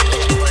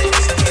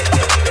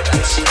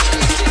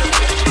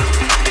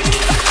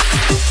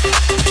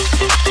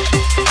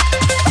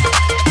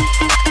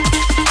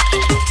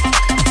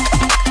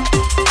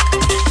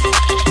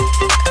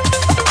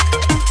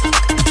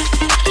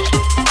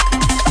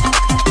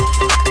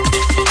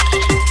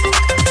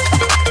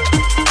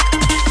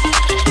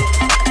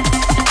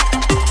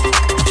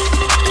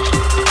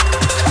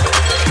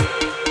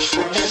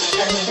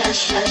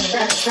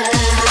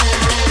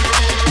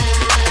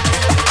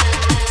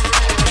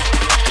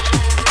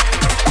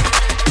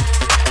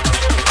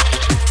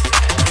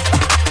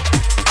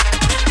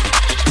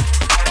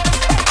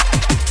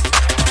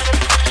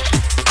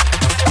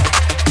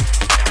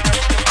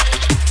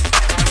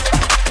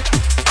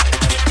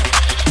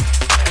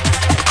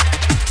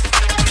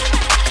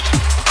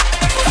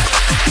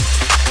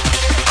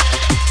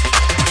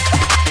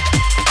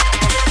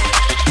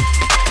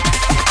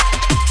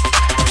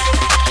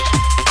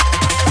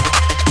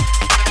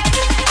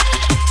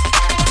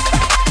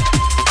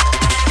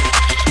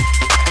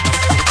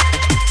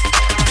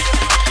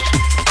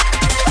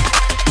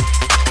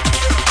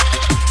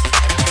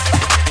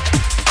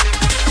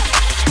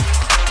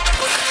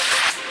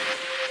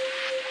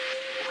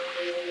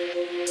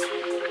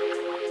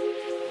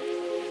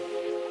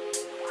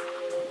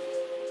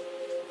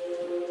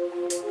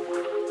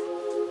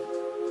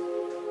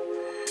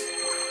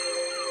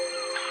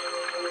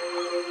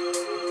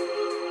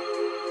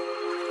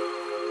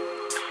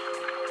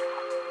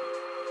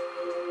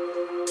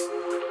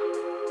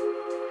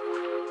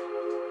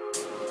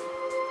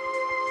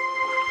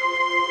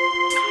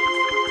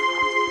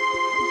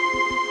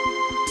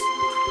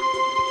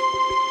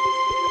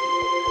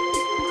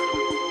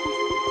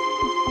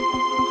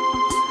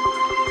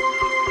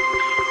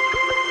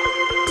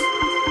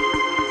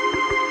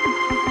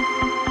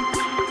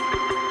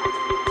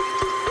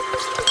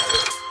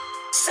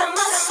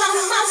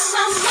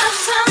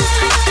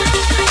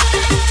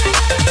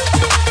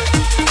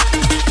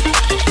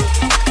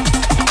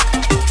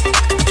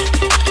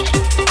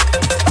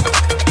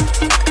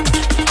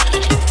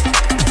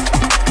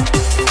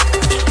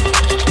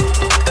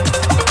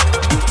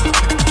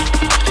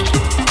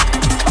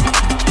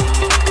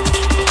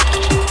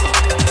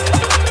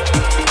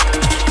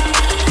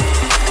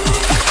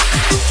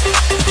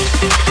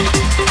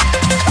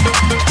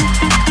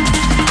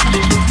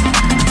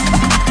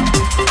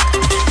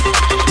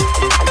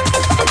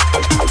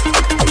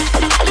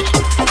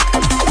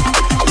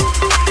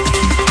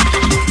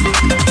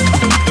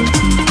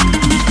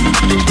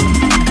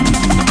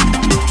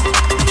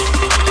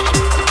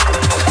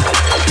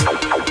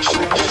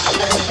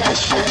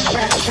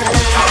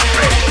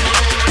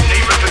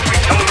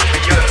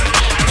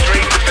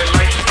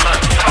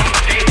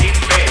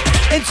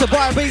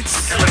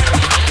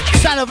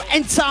 sound of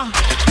Enter.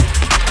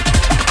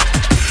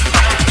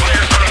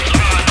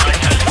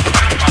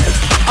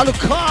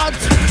 Alucard.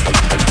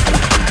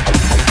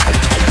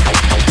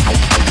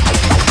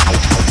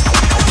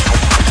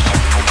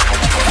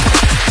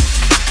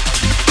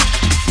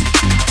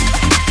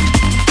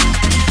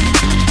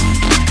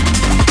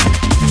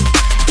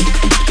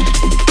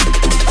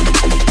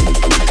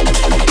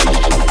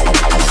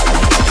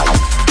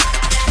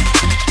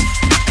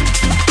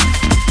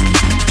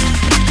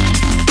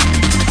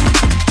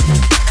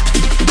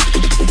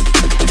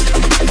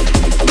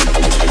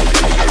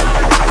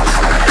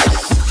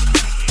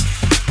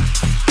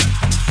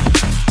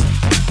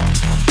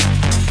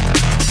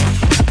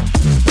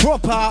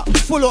 Proper,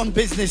 full-on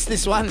business,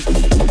 this one.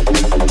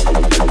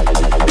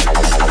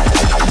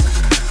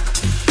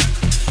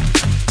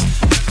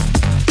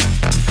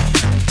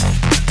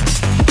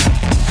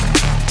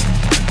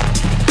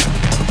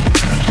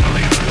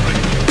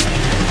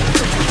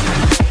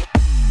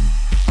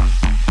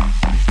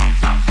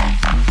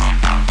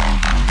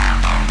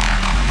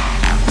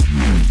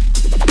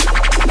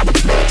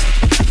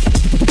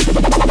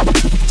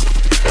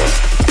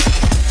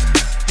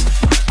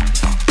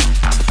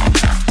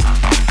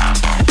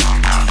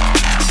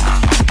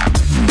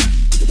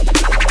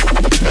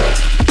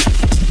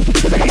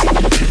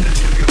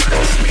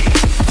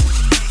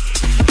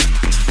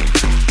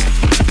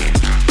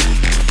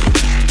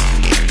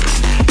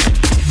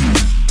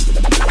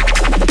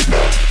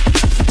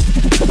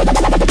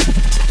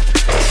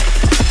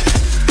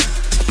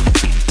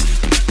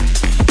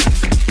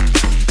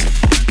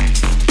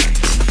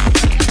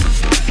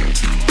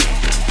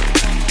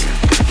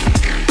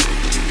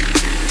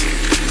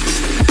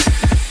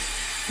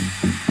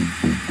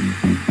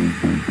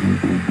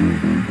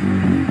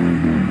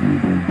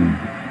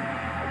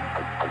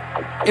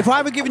 If I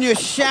ever given you a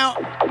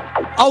shout,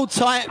 hold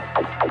tight.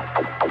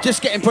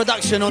 Just getting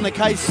production on the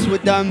case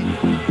with all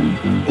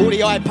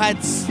the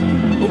iPads.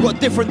 We've got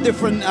different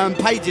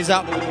pages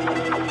up. Our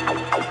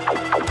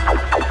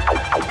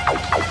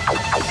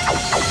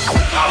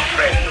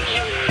friends,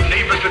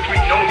 neighbors that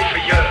we've known for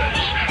years,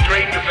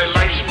 drained of their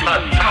life's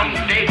blood, found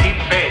dead in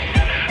bed,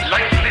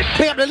 lifeless.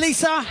 Big up to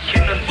Lisa.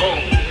 Skin and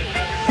bone.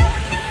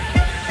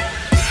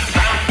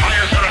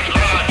 Vampires are at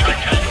large, I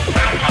tell you,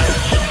 vampires.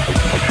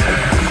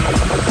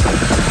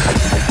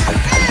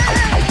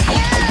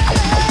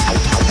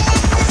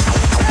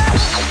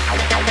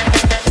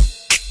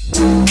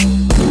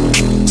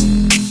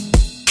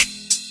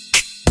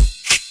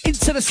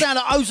 Into the sound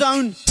of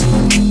Ozone.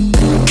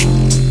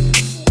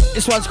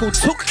 This one's called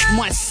Took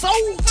My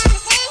Soul.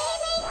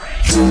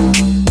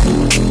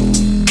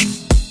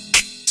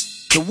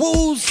 The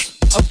walls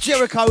of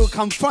Jericho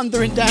come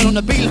thundering down on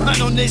the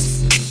beeline on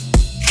this.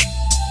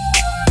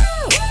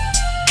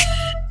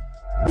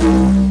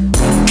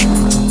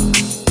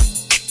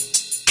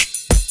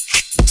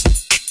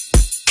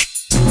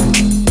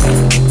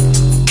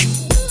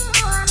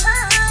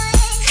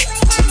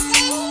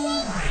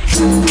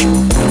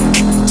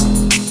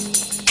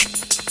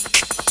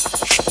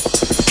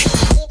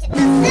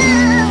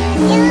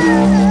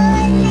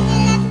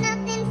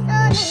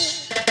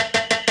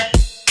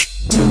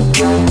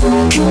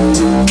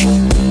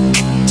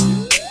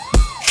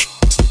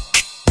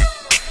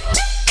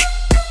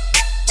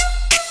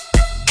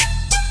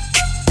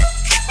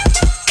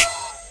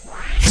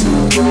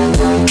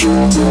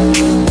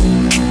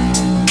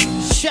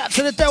 Shout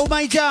to the Del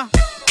Major.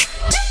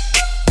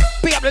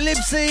 Big up the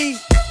Libsy.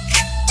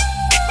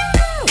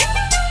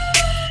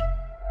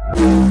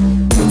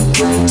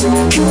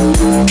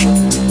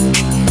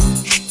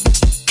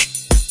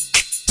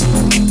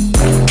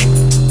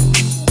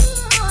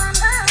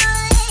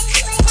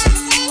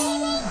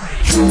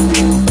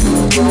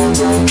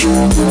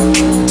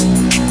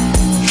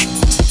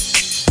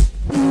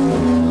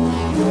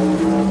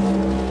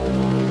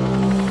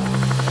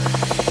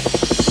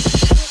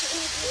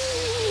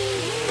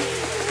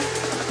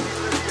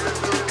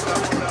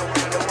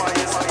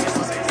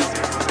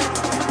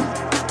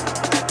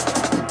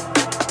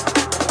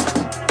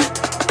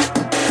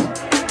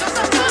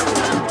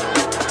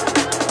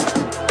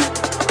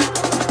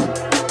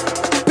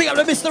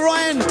 Mr.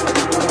 Ryan,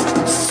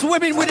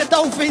 swimming with the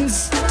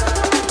dolphins.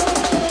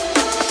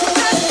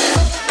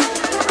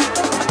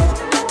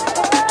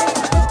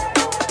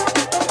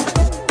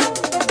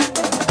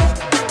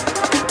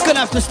 Gonna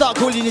have to start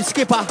calling you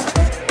Skipper.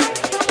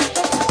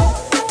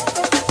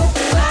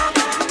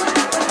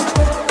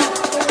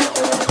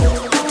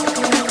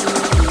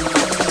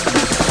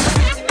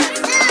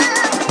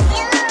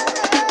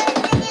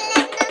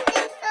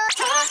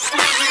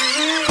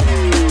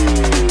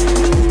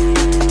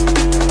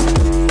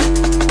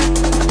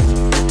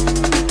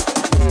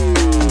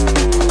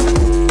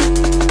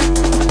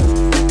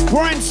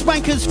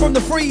 Spankers from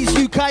the Freeze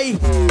UK.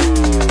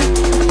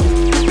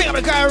 Big up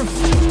the Gareth.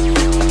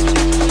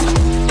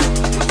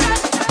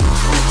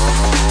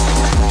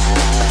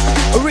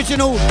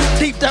 Original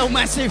Deep Dale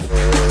Massive.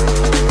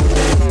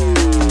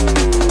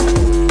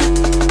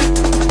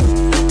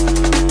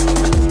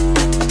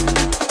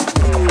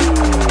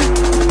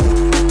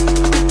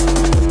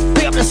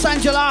 Big up the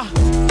Sangela.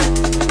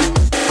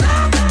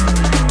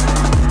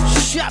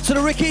 Shout to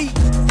the Ricky.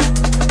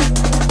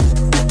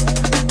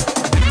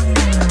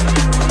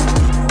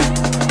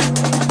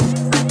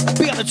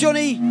 Big up to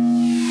Johnny.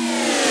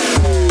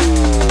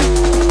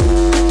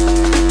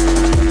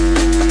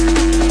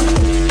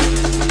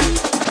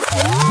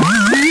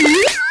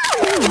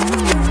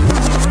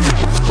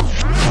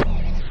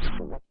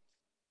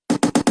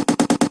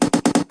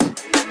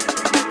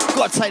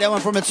 Gotta take that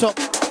one from the top.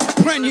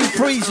 Brand new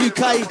Freeze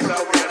UK.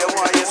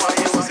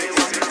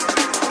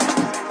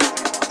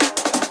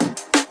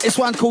 This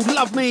one called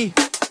Love Me.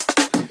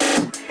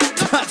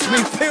 Touch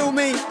me, feel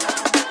me.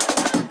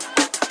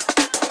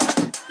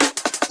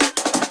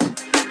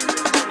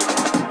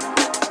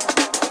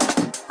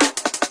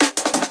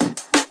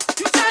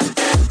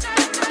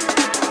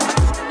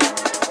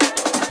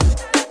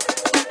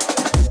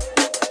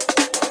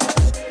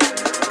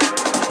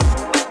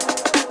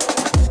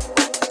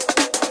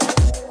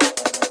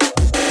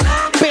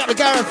 Big up to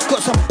Gareth,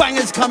 got some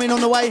bangers coming on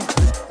the way.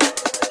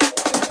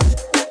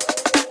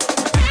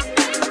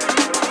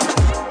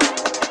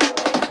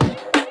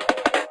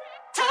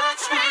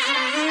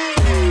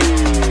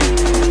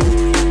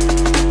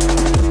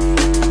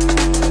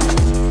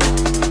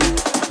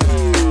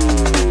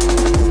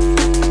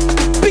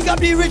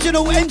 The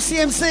original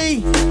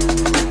MCMC.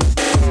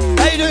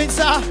 How you doing,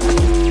 sir?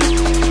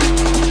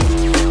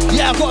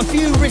 Yeah, I've got a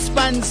few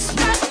wristbands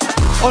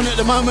on at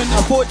the moment.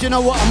 I thought, you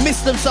know what, I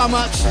missed them so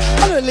much,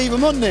 I'm gonna leave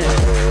them on there.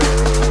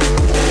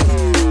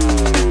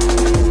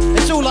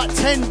 It's all like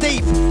 10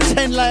 deep,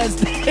 10 layers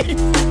deep.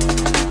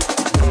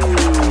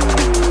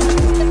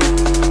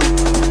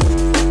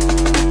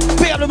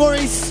 Big up to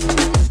Maurice.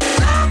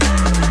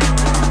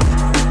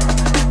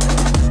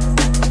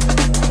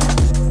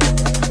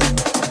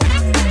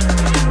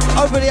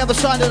 Over the other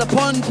side of the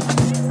pond.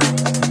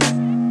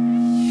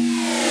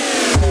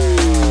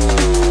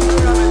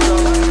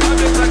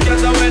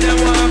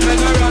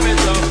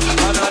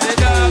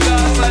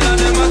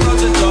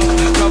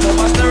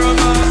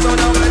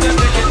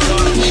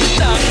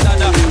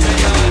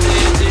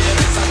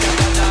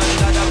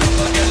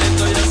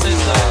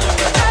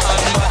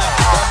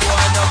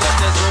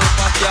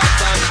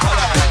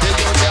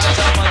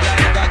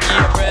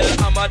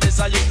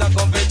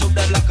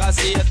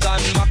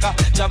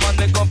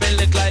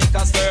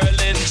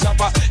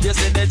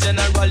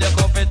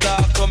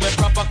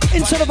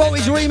 Into the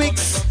Voltage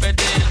remix.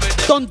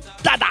 Don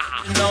Dada.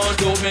 No,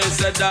 do me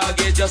say dog,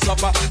 get your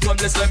supper. Come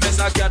listen, miss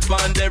a cat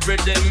band, every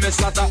day, miss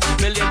slaughter.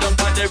 Million up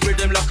on the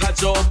rhythm like a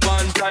jump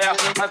on tire.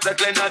 And the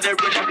clean of the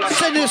rhythm like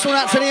send this one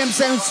out to the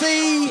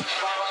M7C.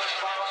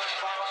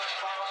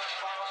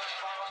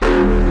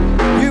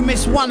 You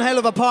missed one hell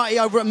of a party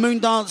over at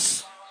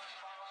Moondance.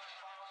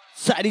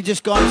 Saturday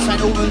just gone, St.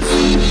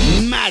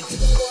 Albans. Mad.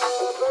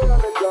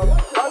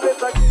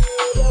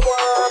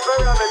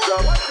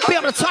 Be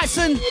up to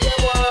Tyson.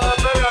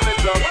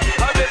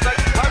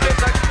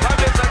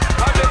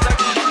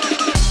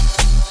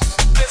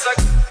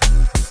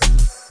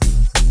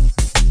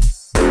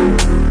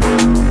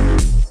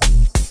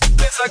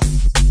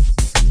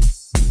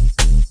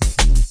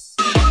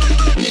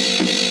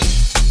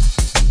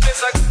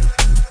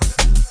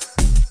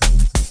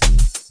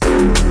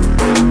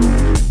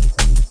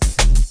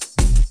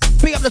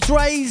 Big up the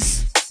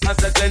Drays.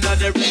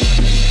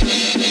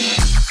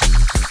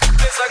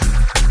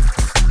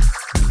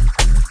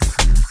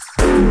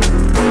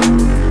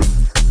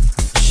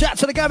 Shout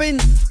to the Gavin.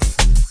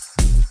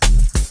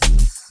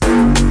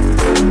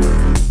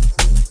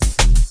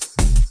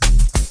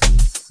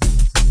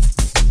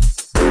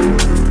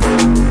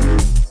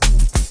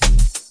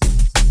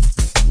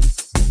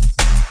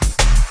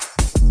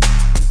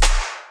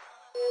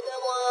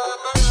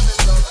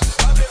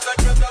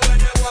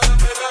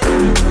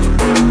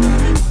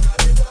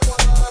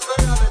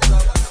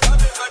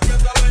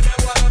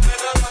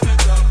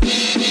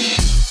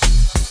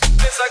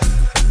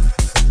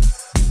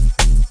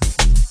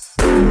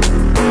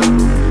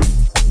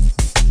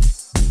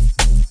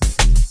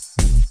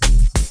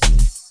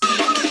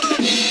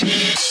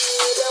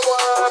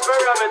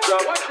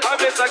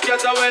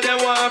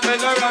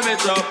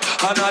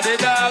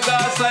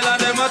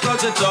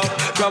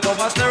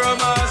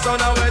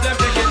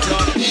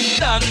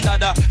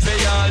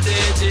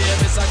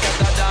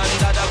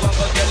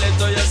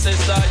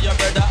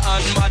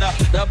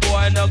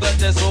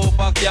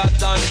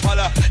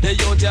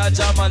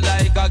 Jaman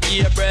like a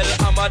Gabriel,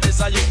 I'm a this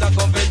a youth that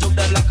come to took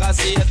them like a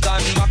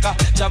Satan Maka.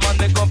 Jaman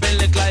me come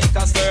look like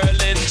a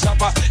Sterling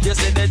chopper. You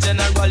see the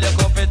general, you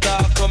come to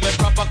talk to me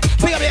proper.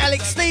 Big up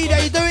Alex Steed,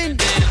 how you doing?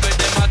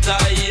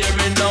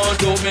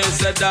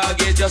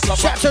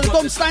 Shout to the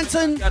Dom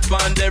Stanton. Cat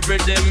band every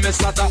day, me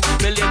slaughter.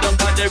 Million up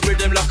on the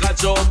rhythm like a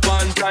jump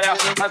on tire.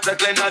 And the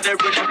clean of the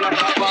rhythm like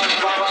a band.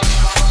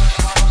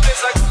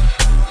 It's like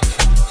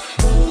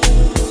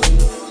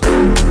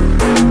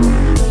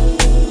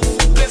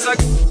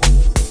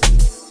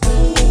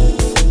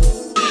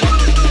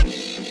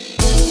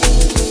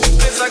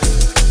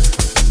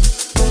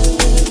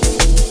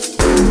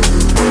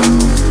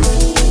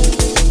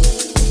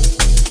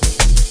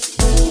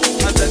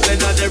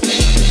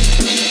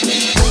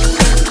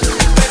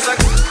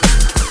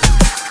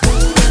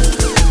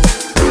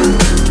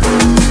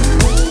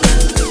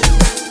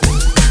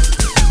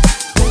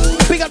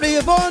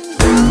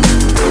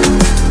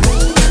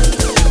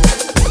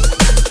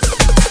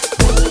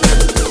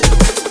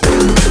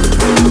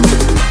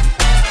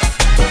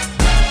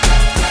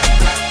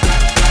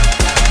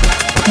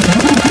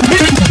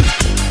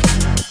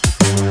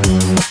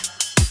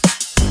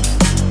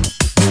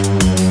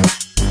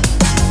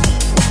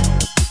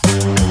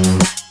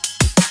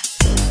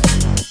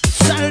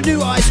a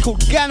new artist called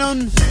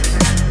Gannon.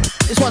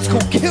 This one's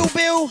called Kill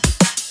Bill.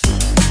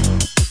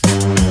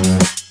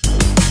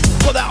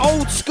 Got that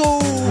old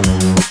school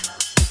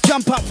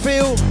jump up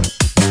feel.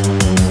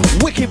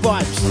 Wicked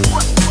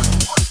vibes.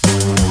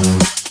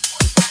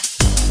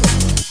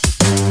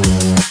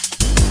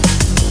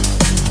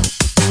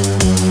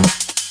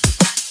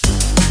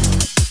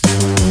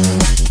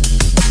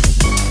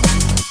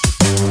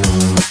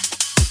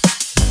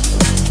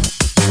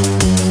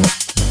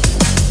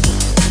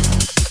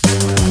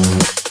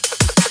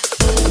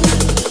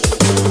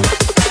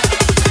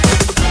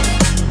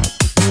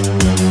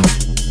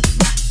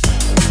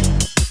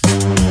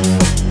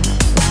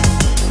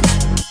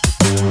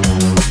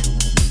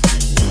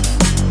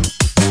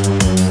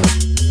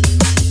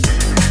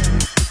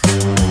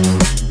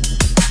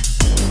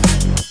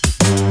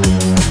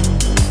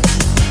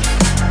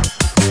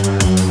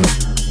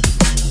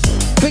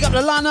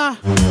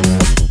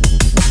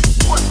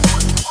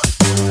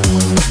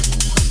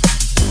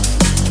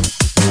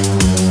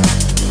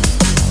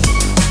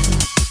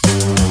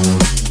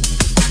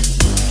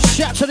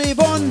 Shout to the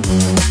Yvonne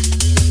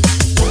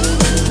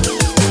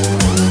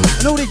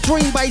and all the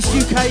Dream Base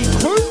UK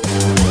crew.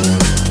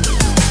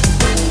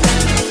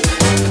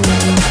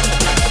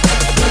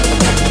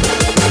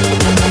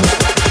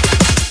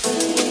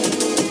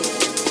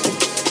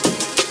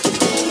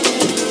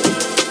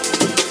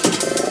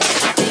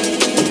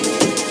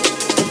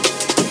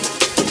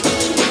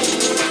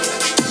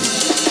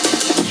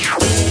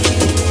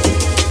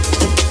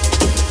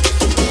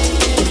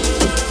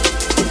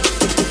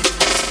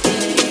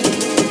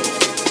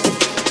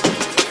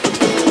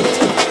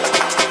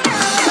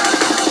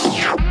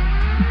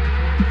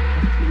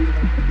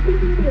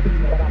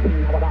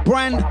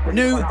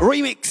 New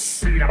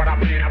remix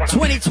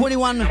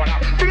 2021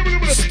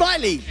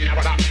 Styly.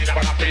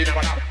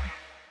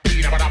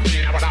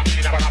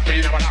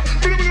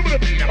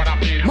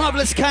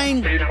 Marvelous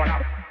Kane,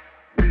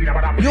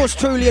 yours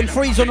truly, and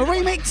Freeze on the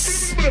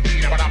remix.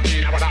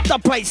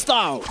 Dubplate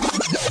style.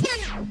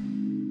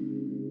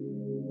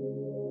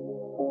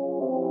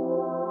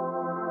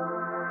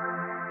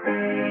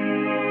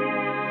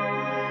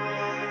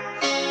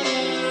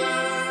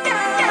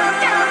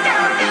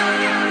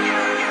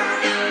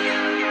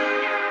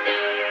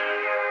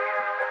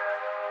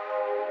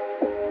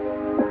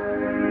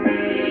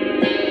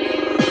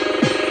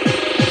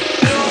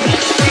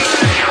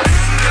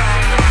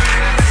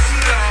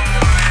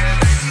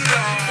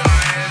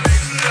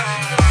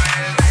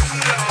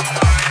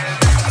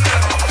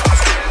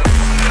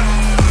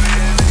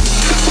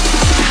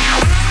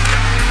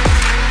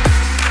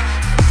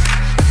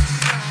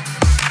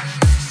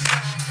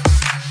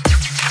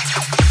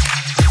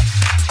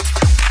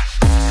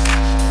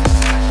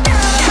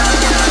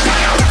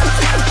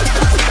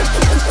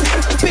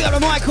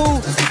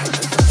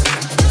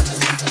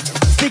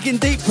 Digging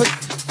deep for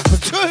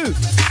two.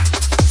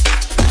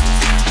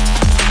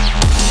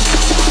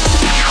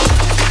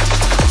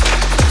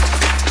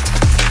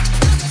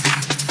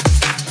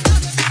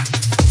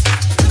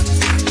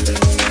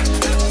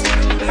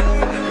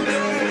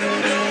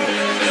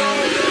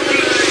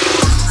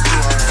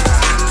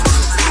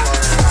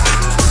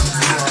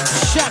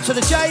 Shout to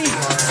the J.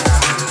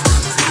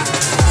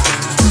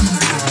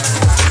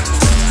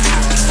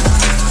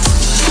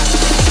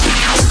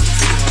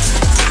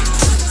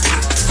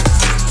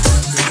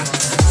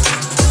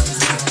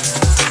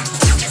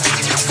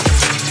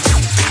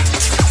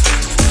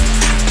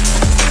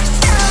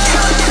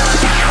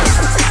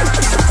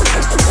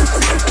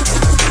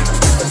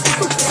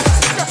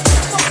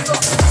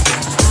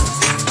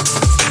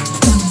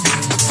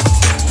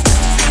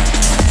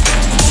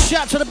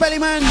 To the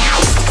Bellyman.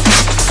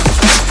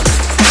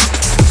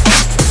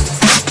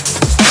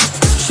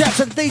 Shout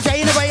to the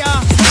DJ Innovator.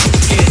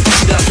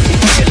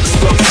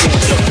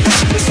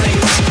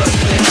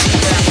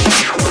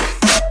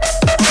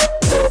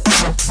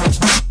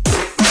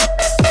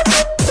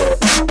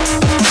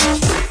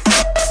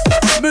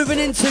 Moving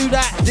into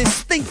that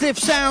distinctive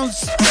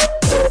sounds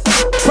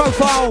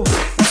profile,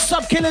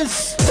 Sub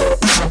Killers,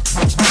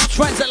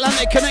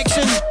 Transatlantic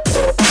Connection.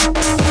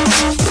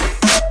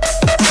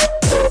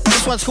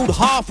 This one's called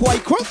Halfway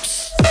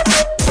Crooks.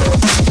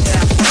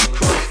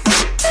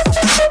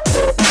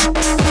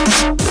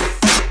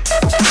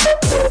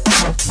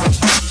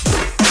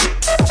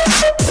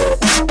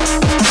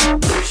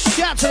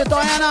 Shout to the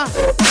Diana.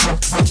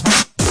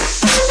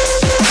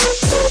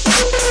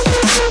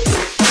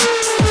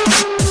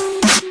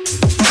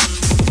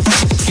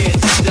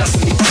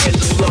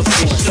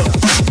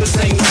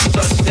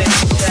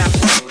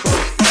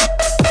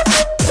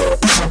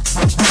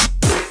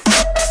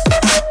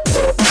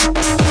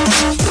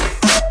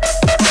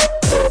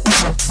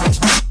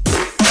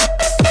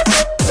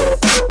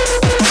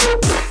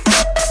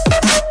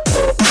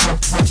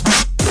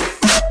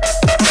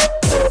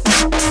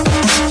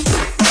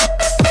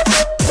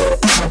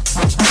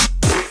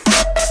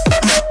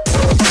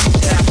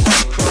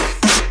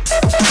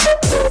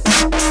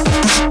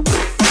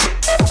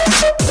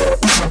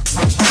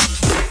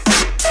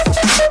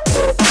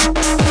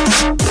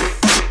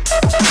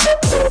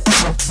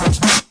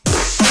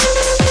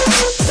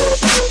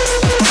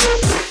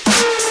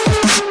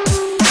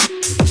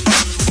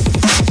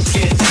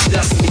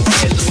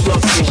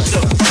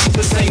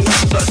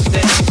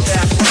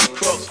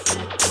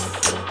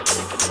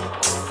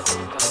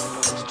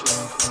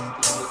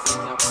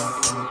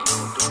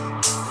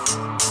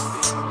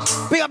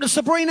 up to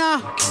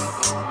Sabrina.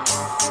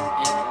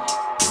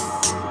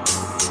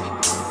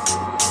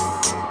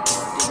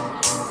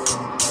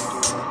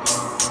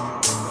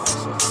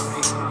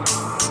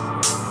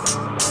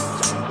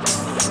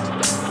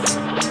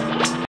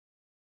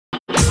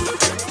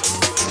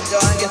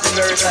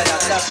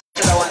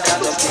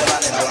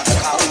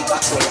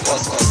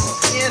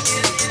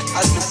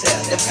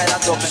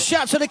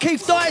 Shout to the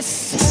Keith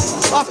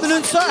Dice.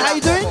 Afternoon, sir. How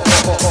you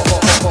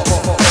doing?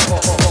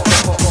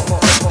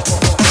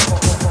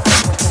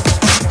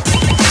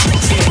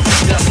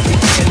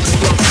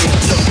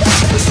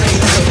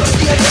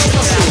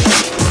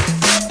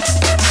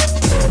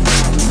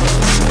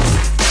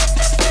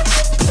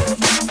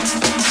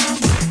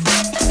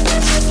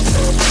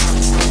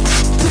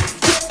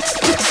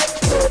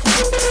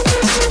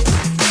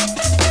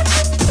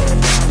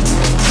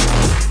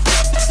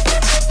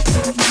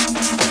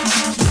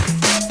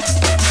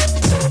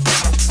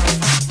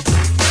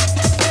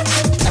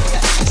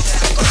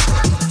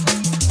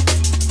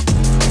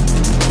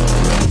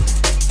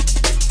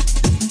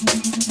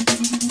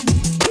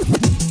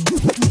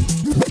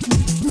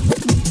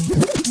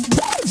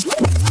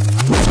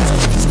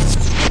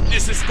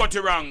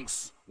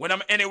 Ranks. When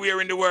I'm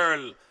anywhere in the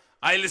world,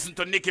 I listen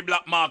to Nicky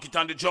Blackmarket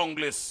and the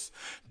Junglist.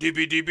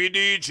 Dibby dibby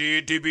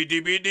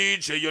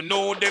DJ, you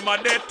know them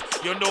a dead,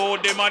 you know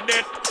them a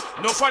dead.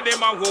 No for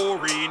them a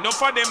worry, no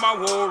for them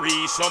a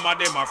worry, some of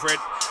them a fret.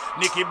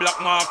 Nicky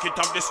Blackmarket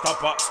of the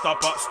stopper.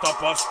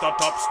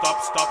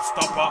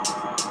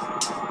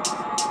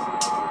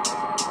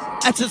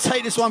 Had to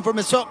take this one from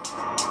the top.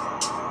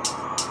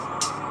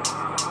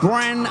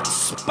 Brand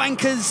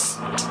Spankers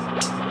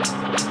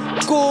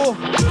Gore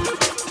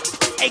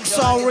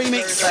XR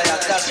remix.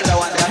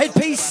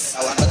 Headpiece.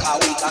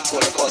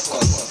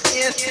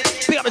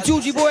 Big up the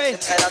Georgie boy.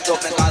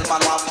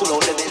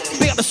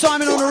 Big up the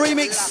Simon on the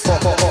remix.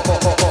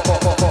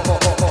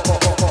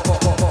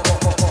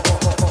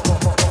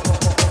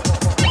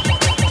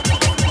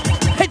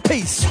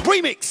 Headpiece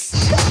remix.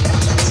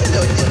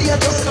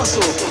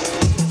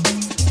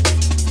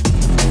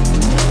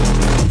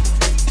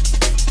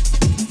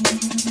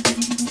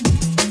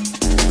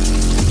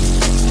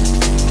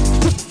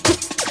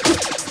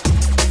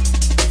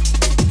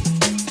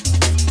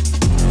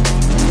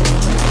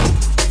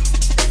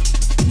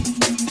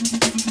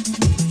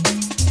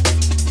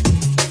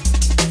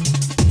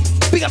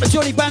 Big up to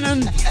Johnny Bannon.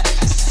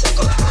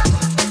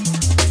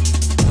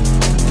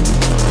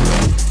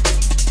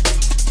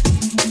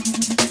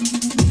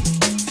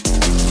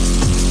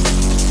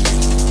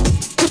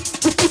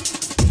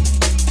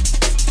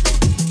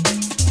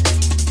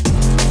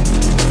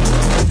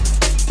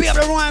 Big up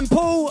to Ryan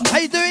Paul. How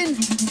you doing?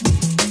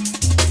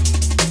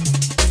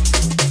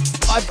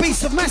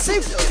 Beast of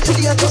Massive.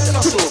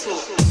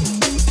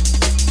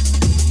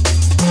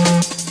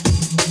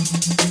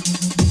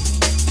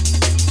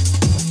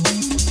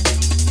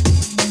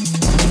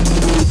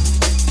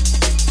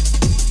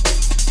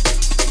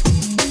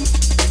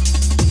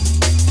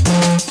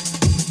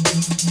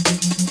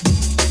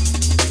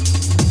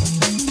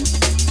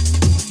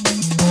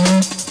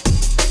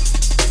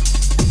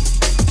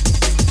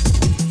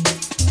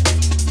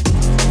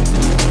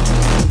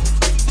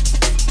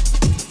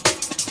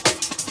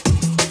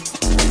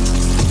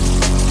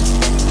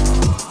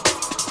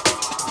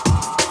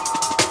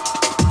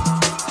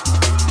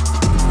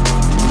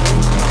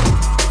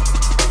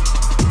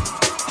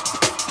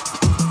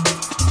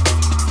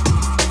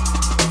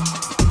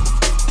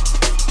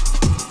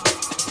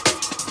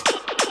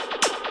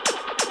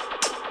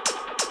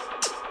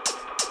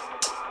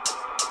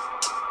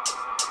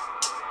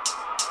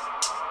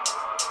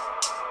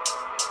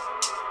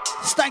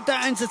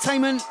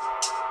 Entertainment,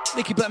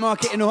 Nicky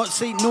Blackmarket in the hot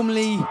seat.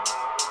 Normally,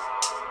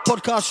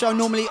 podcast show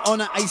normally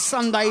on a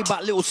Sunday,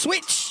 but little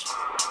switch.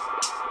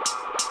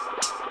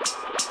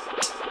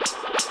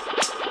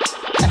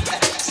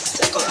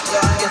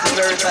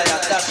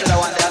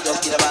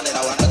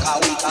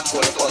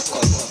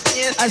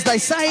 As they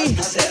say,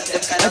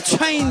 a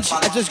change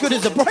is as good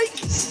as a break.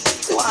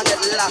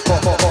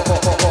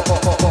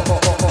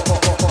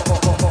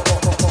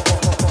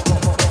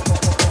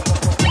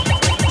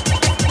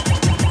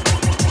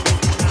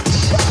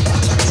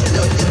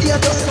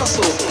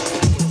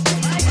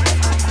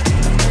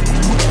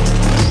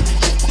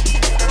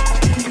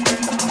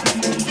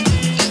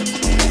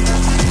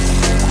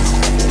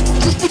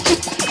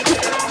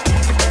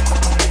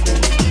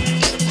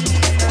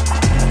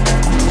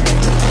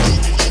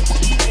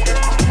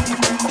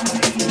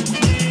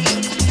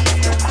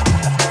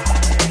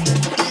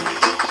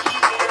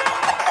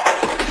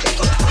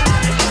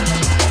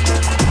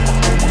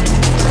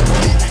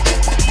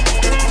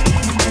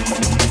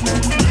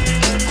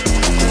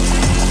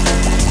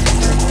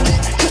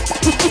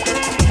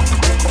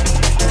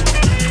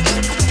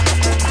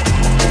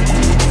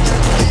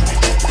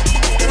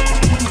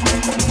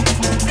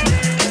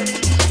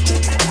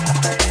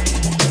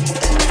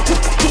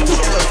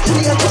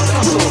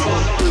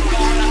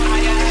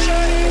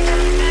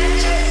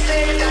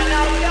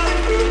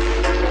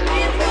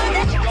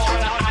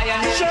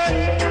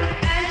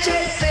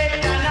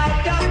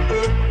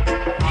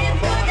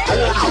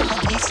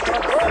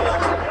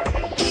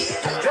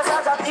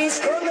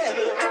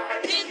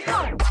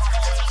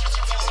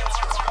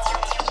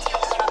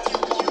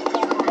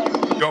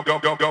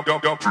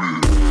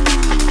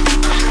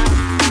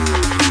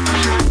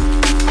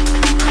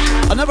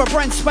 Another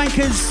brand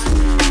spankers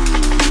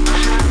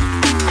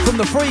from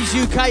the Freeze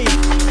UK.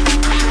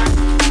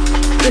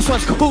 This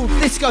one's called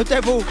Disco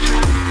Devil.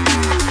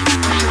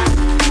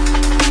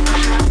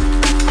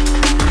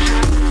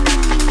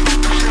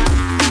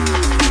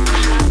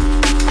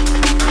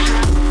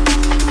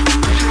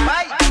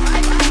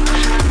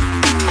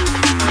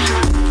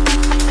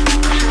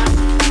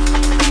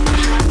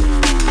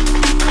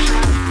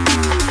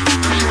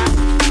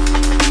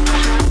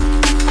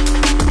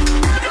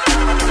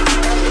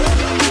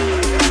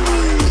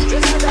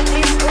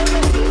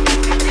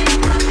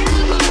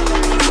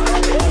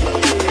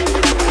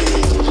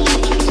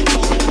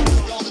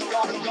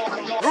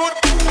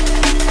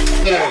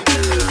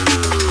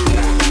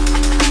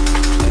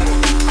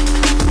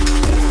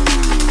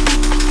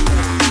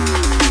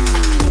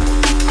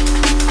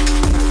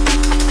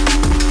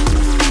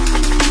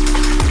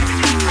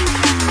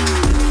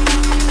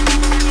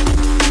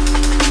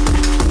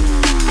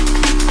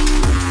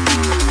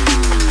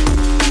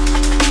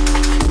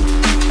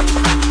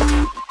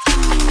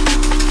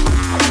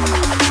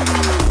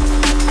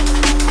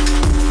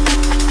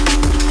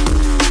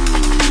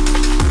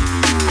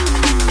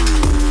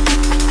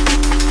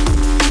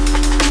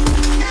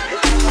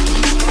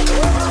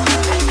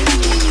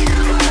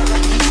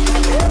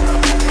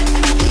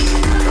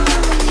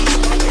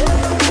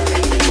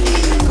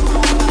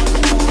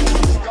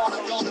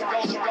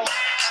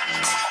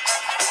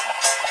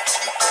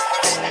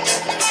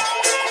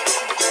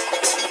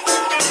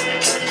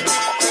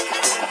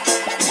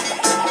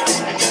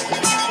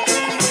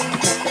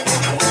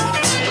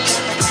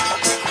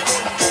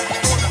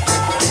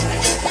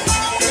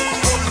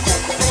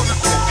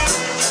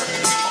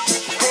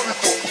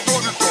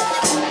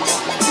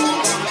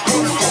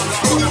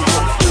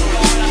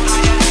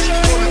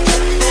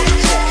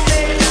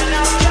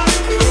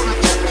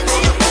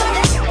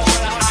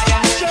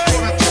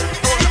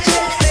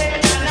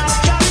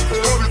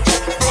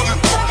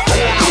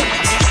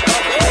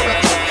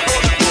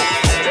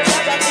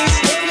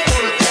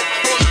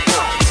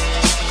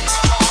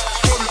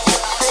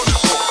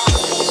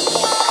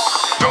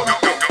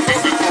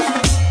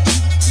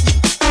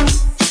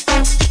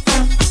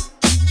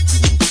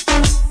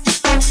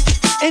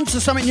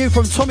 Something new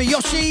from Tommy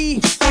Yoshi.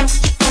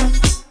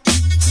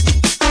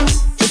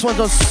 This one's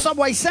on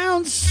Subway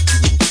Sounds.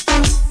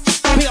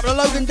 Pick up the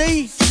Logan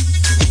D.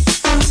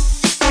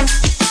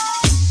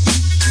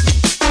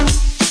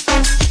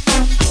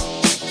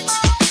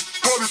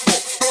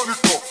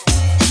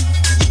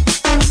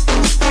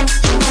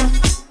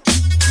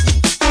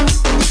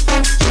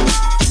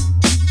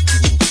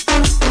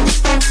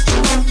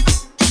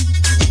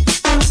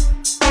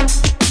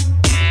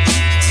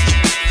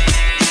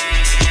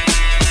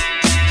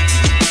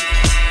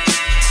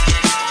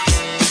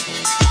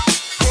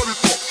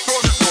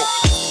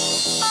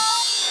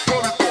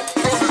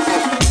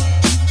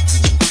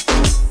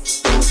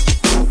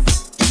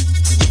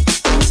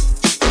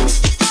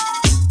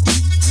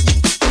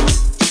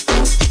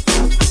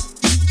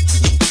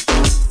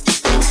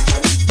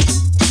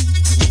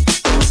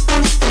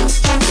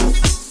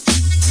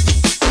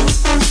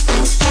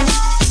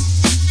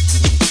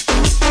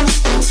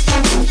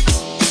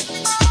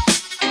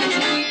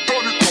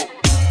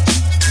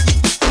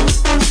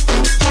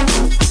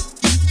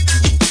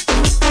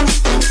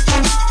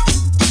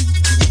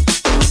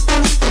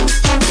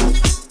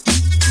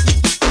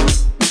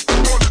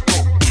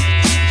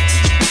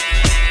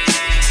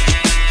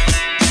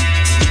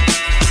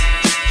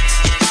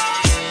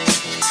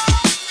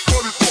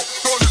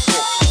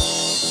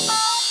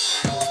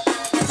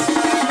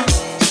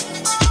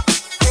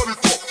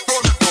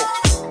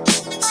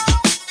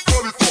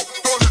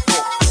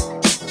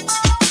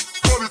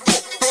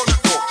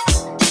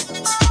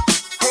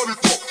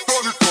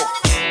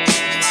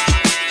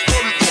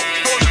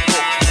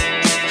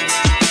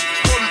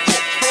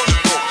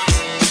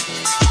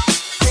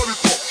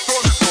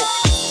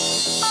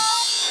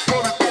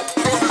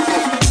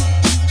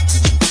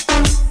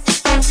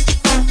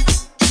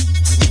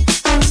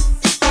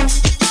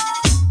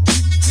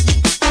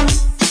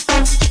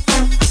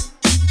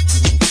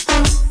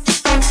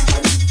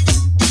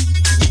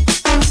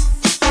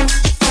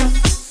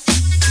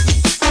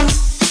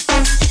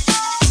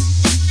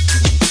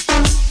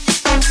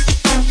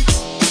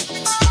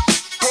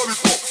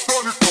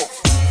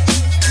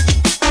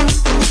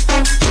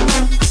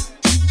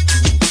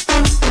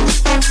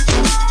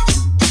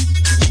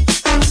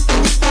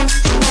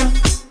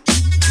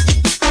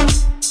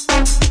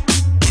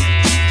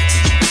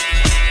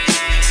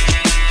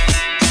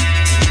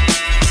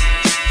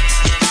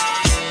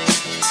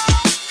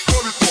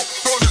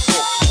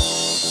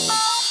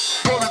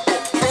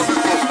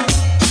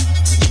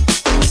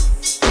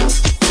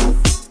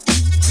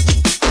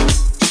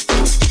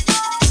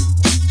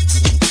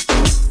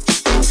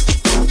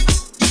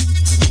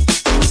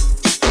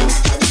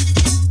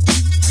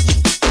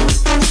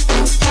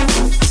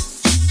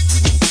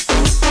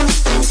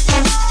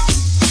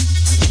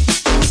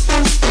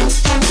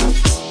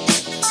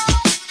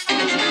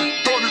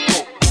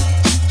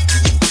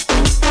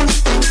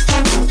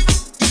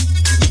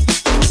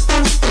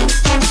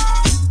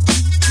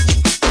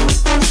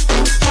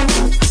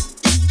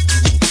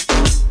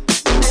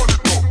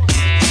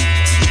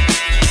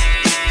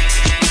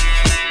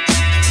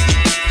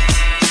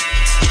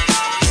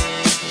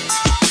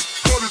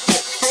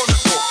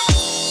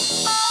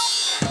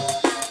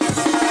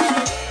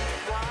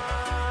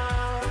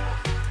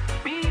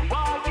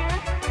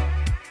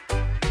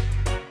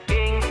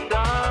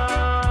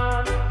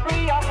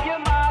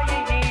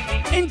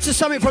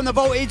 from the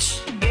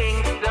Voltage.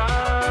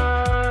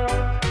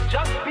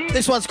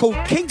 This one's called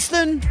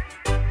Kingston.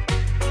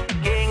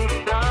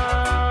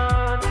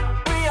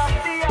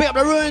 Big up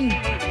the Ruin.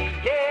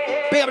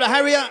 Big up the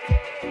Harriet.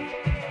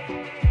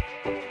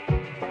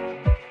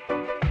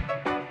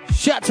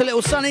 Shout out to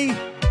Little Sonny.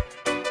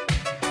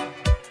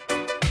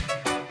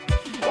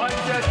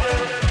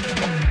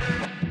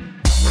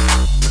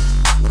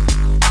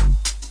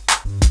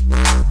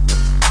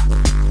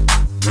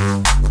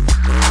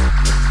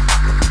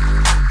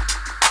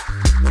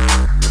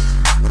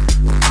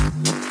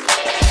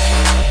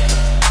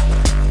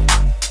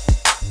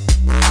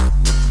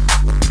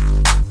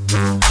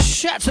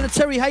 Shout out to the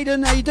Terry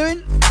Hayden. How you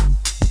doing?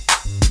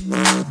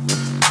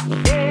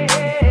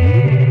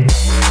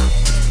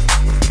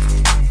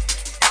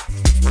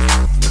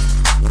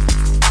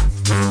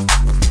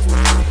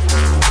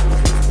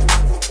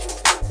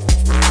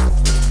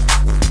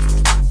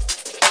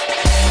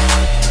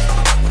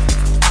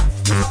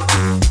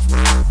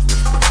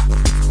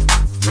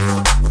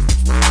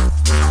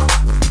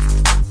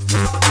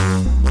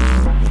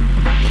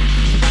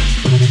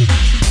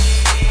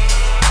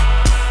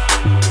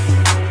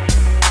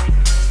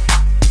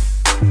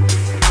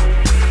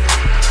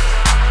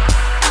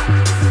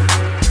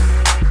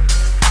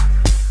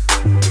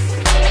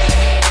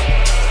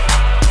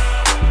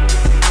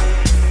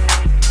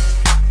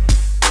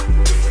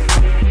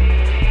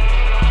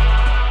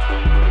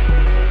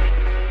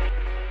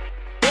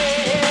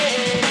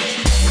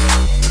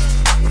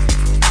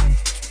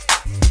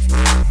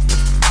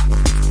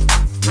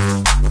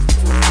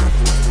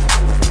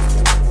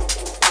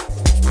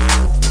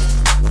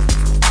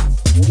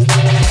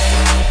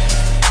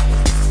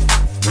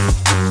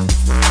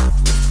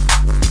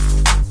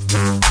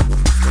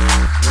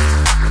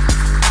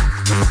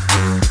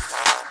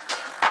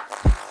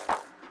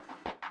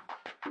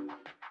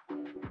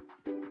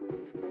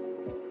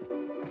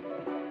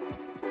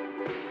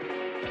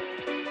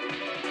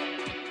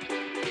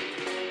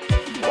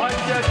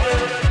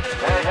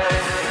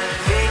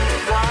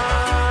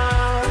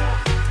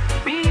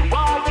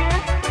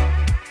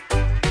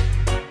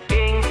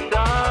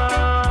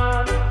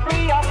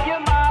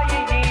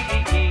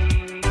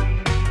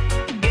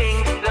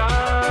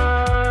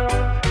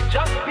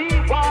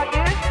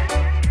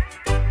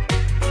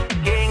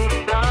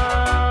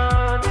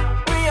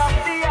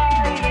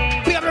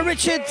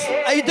 Richard,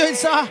 how you doing,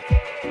 sir?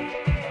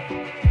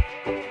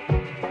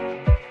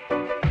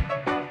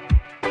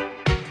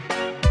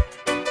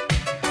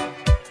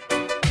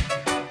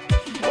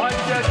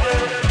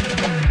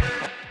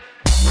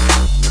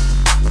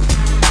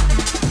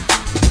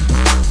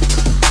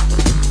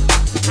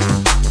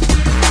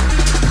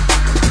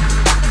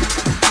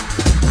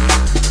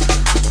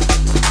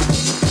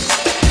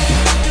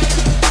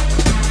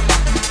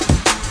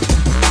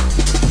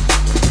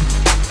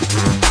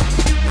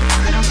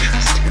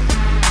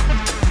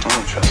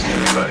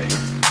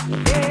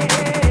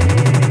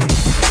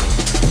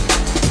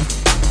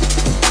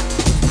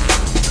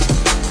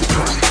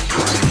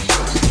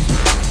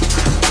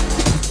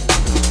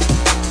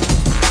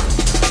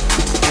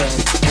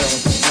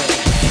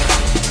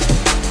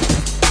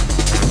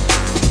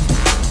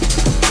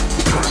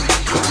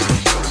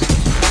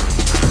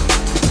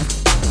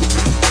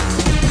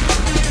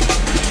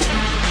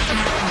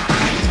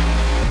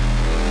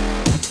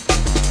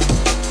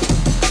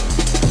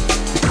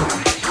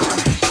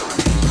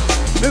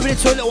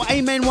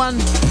 Amen one.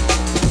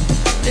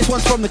 This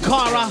one's from the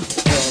Cara.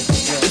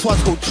 This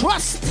one's called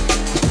Trust.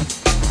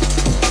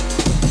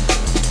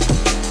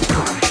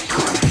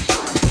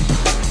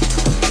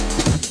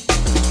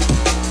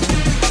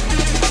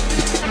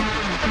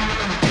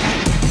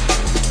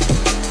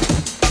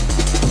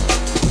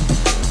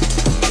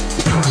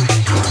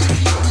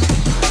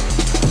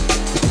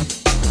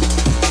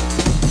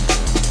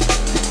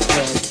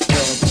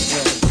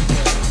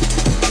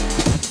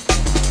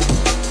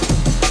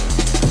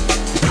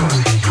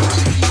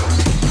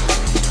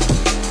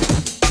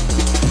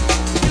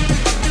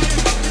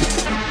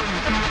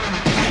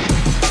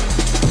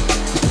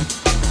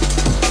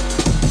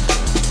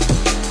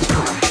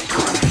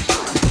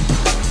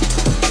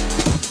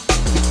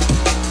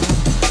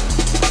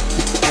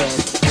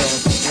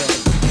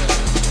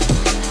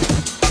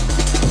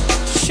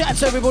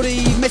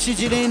 Everybody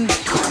messaging in,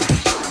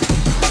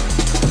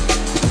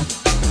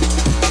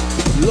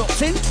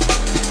 locked in.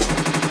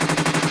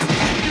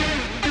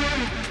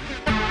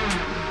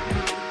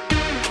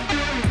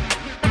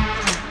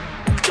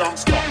 Don't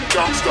stop,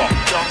 don't stop,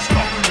 don't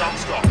stop, don't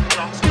stop,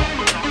 don't stop.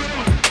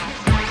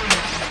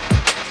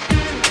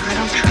 I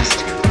don't trust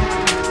you.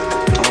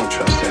 I don't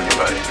trust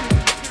anybody.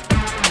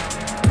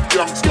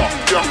 Don't stop,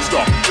 don't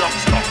stop, don't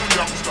stop,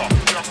 don't stop.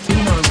 He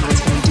knows what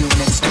it's gonna do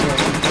next door.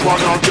 Well,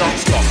 no, don't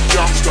stop,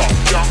 don't stop,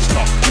 don't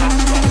stop, don't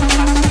stop,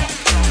 don't stop.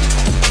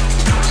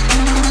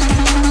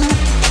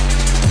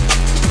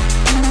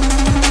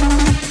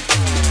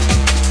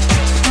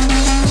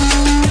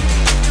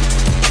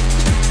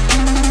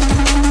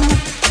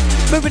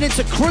 Moving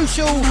into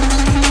Crucial,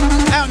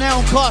 out now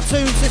on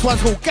cartoons. This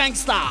one's called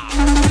Gangsta.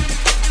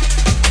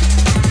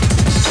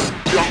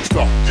 Don't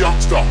youngster,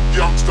 youngster,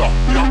 youngster,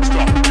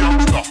 youngster,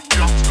 youngster,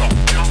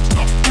 youngster,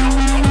 youngster,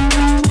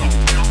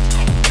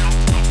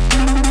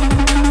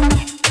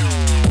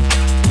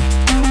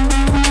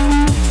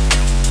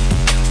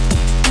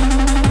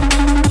 youngster,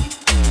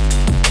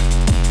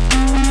 youngster,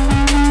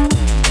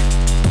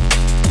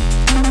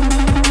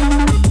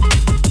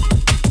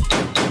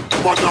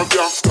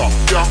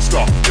 youngster,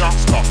 youngster, youngster.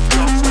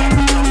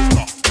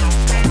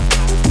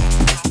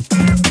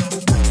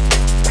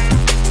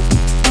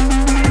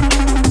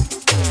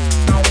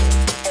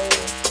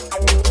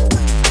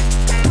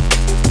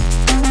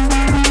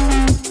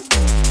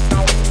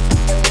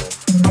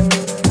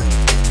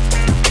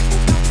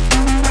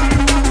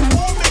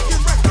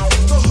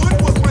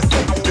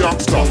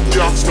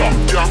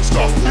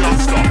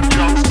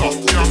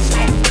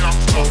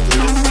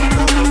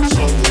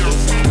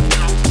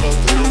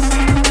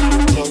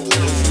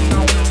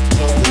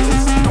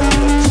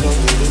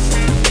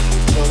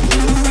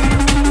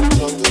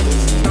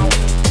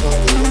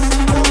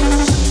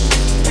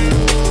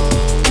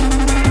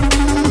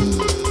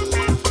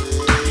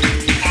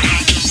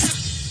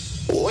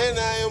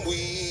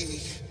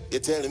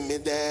 Telling me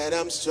that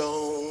I'm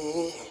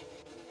strong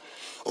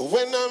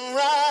when I'm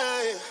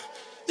right.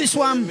 This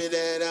one, me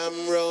that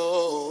I'm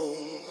wrong,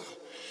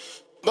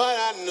 but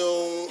I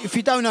know. If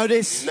you don't know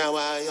this,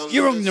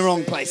 you're in the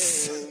wrong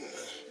place.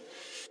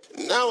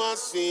 Now I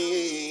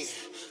see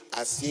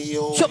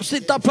you.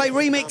 Chopstick Dubplate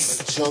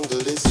remix.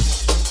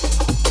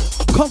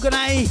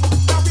 Conganay.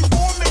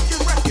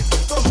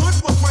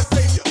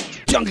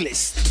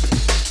 Junglist.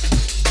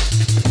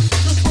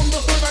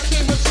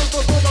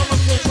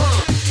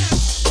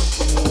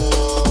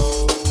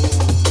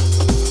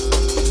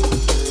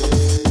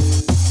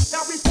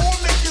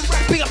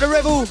 Big up the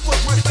Rebel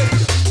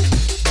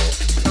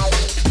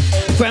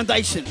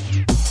Foundation.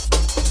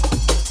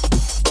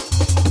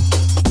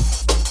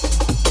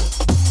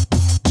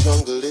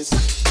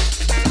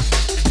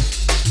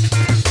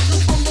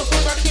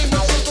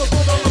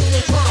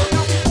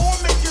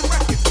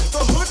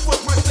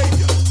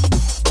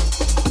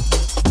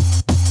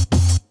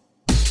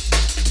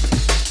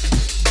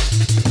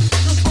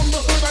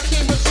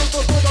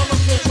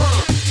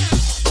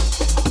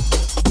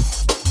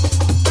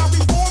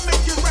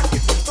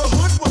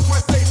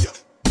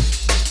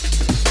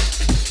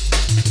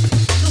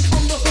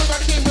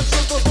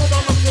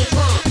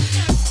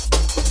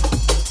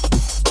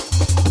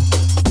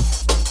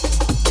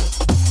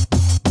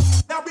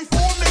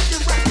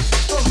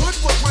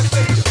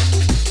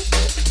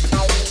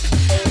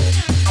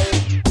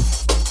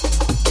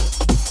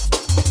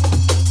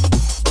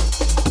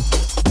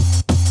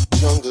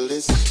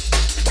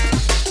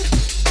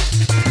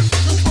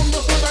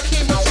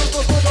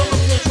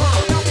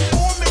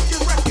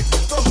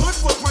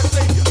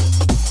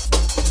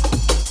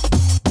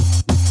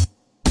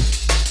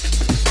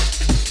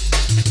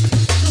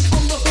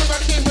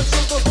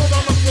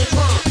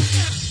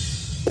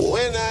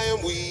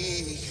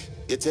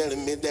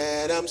 Telling me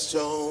that I'm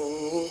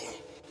strong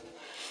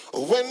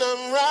when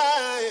I'm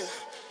right.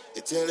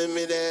 You're telling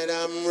me that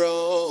I'm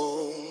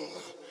wrong.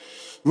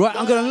 Right,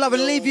 I'm gonna love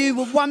and leave you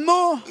with one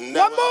more.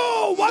 One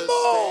more.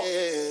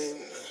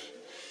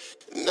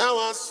 Now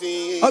I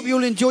see. Hope you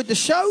all enjoyed the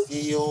show.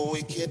 Your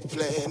wicked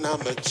plan.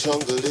 I'm a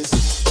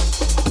junglist.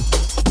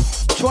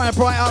 Trying to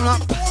brighten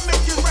up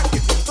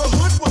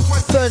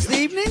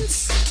Thursday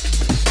evenings.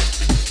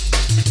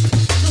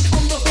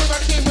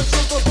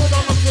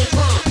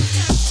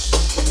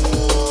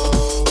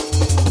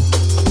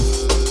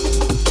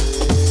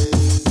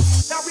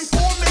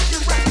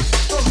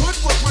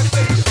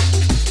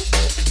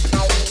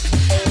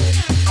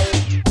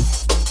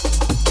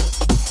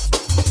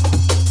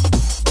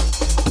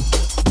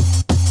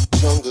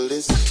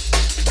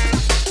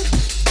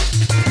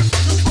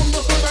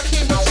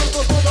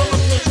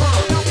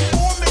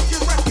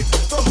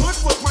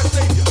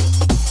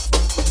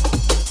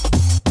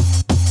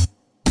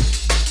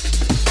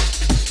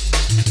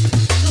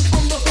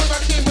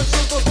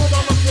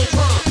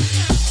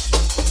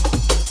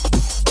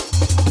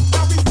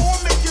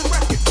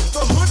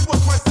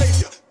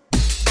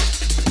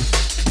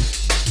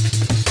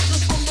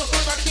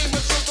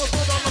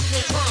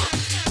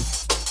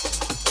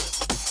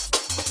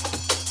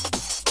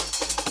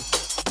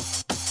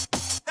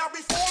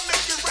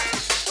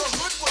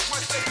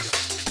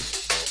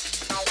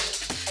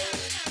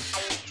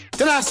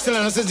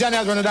 This is Johnny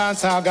Osborne, the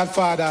dancehall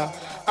godfather.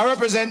 I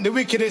represent the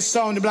wickedest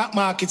sound, the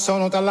Blackmarket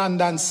sound out of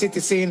London city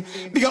scene.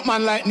 Big up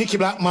man like Nicky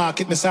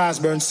Blackmarket, Miss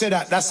Osborne. Say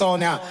that sound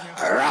now.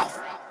 Rough.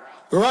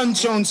 Run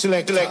tune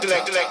select. Right,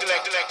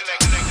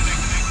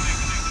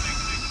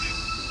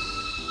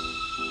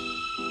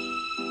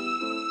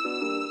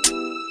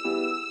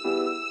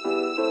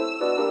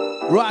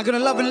 I'm gonna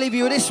love and leave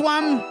you with this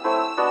one.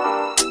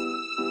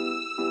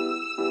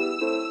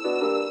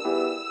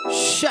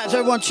 Shout out to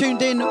everyone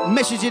tuned in,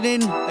 messaging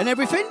in and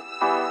everything.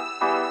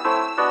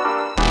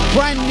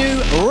 Brand new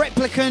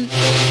Replicant.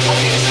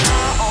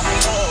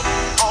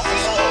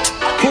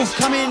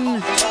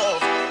 Forthcoming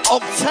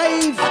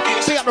Octave.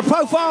 Big up the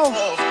profile.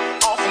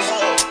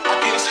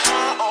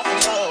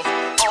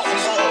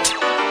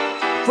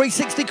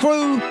 360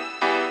 crew.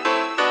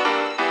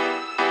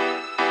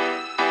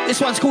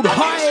 This one's called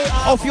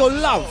High Off Your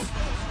Love.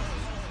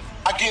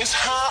 I guess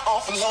high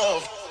off of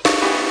love.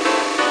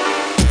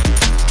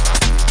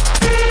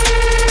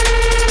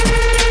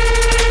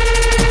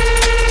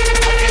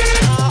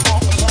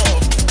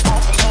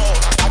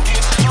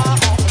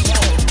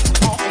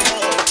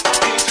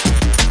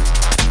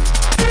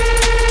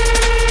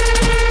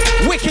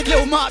 Wicked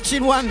little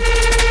marching one.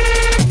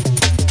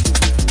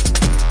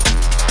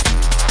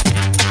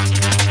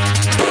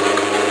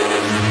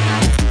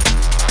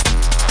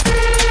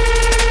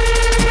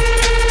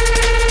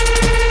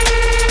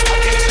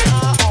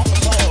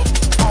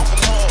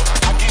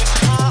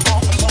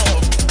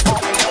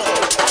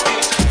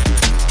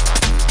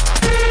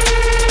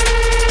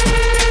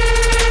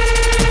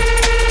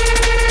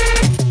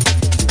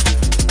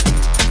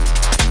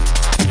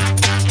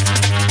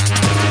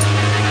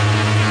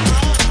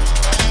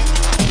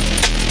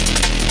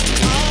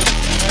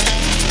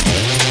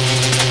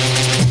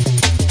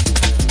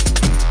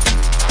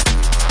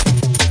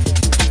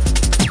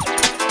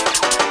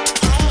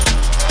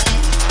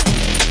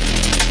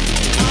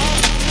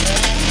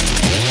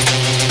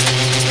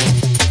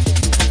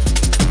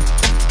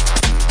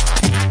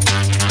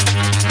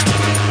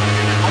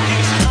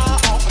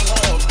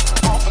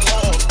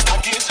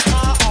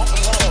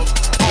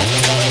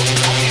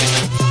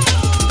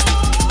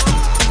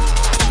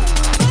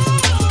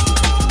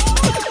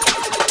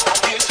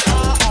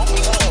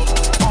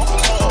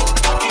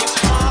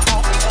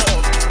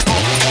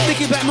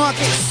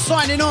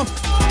 Signing off.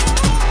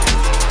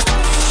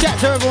 Shout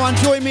to everyone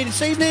joining me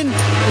this evening,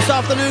 this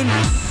afternoon.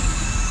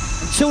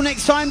 Until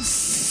next time,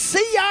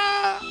 see ya!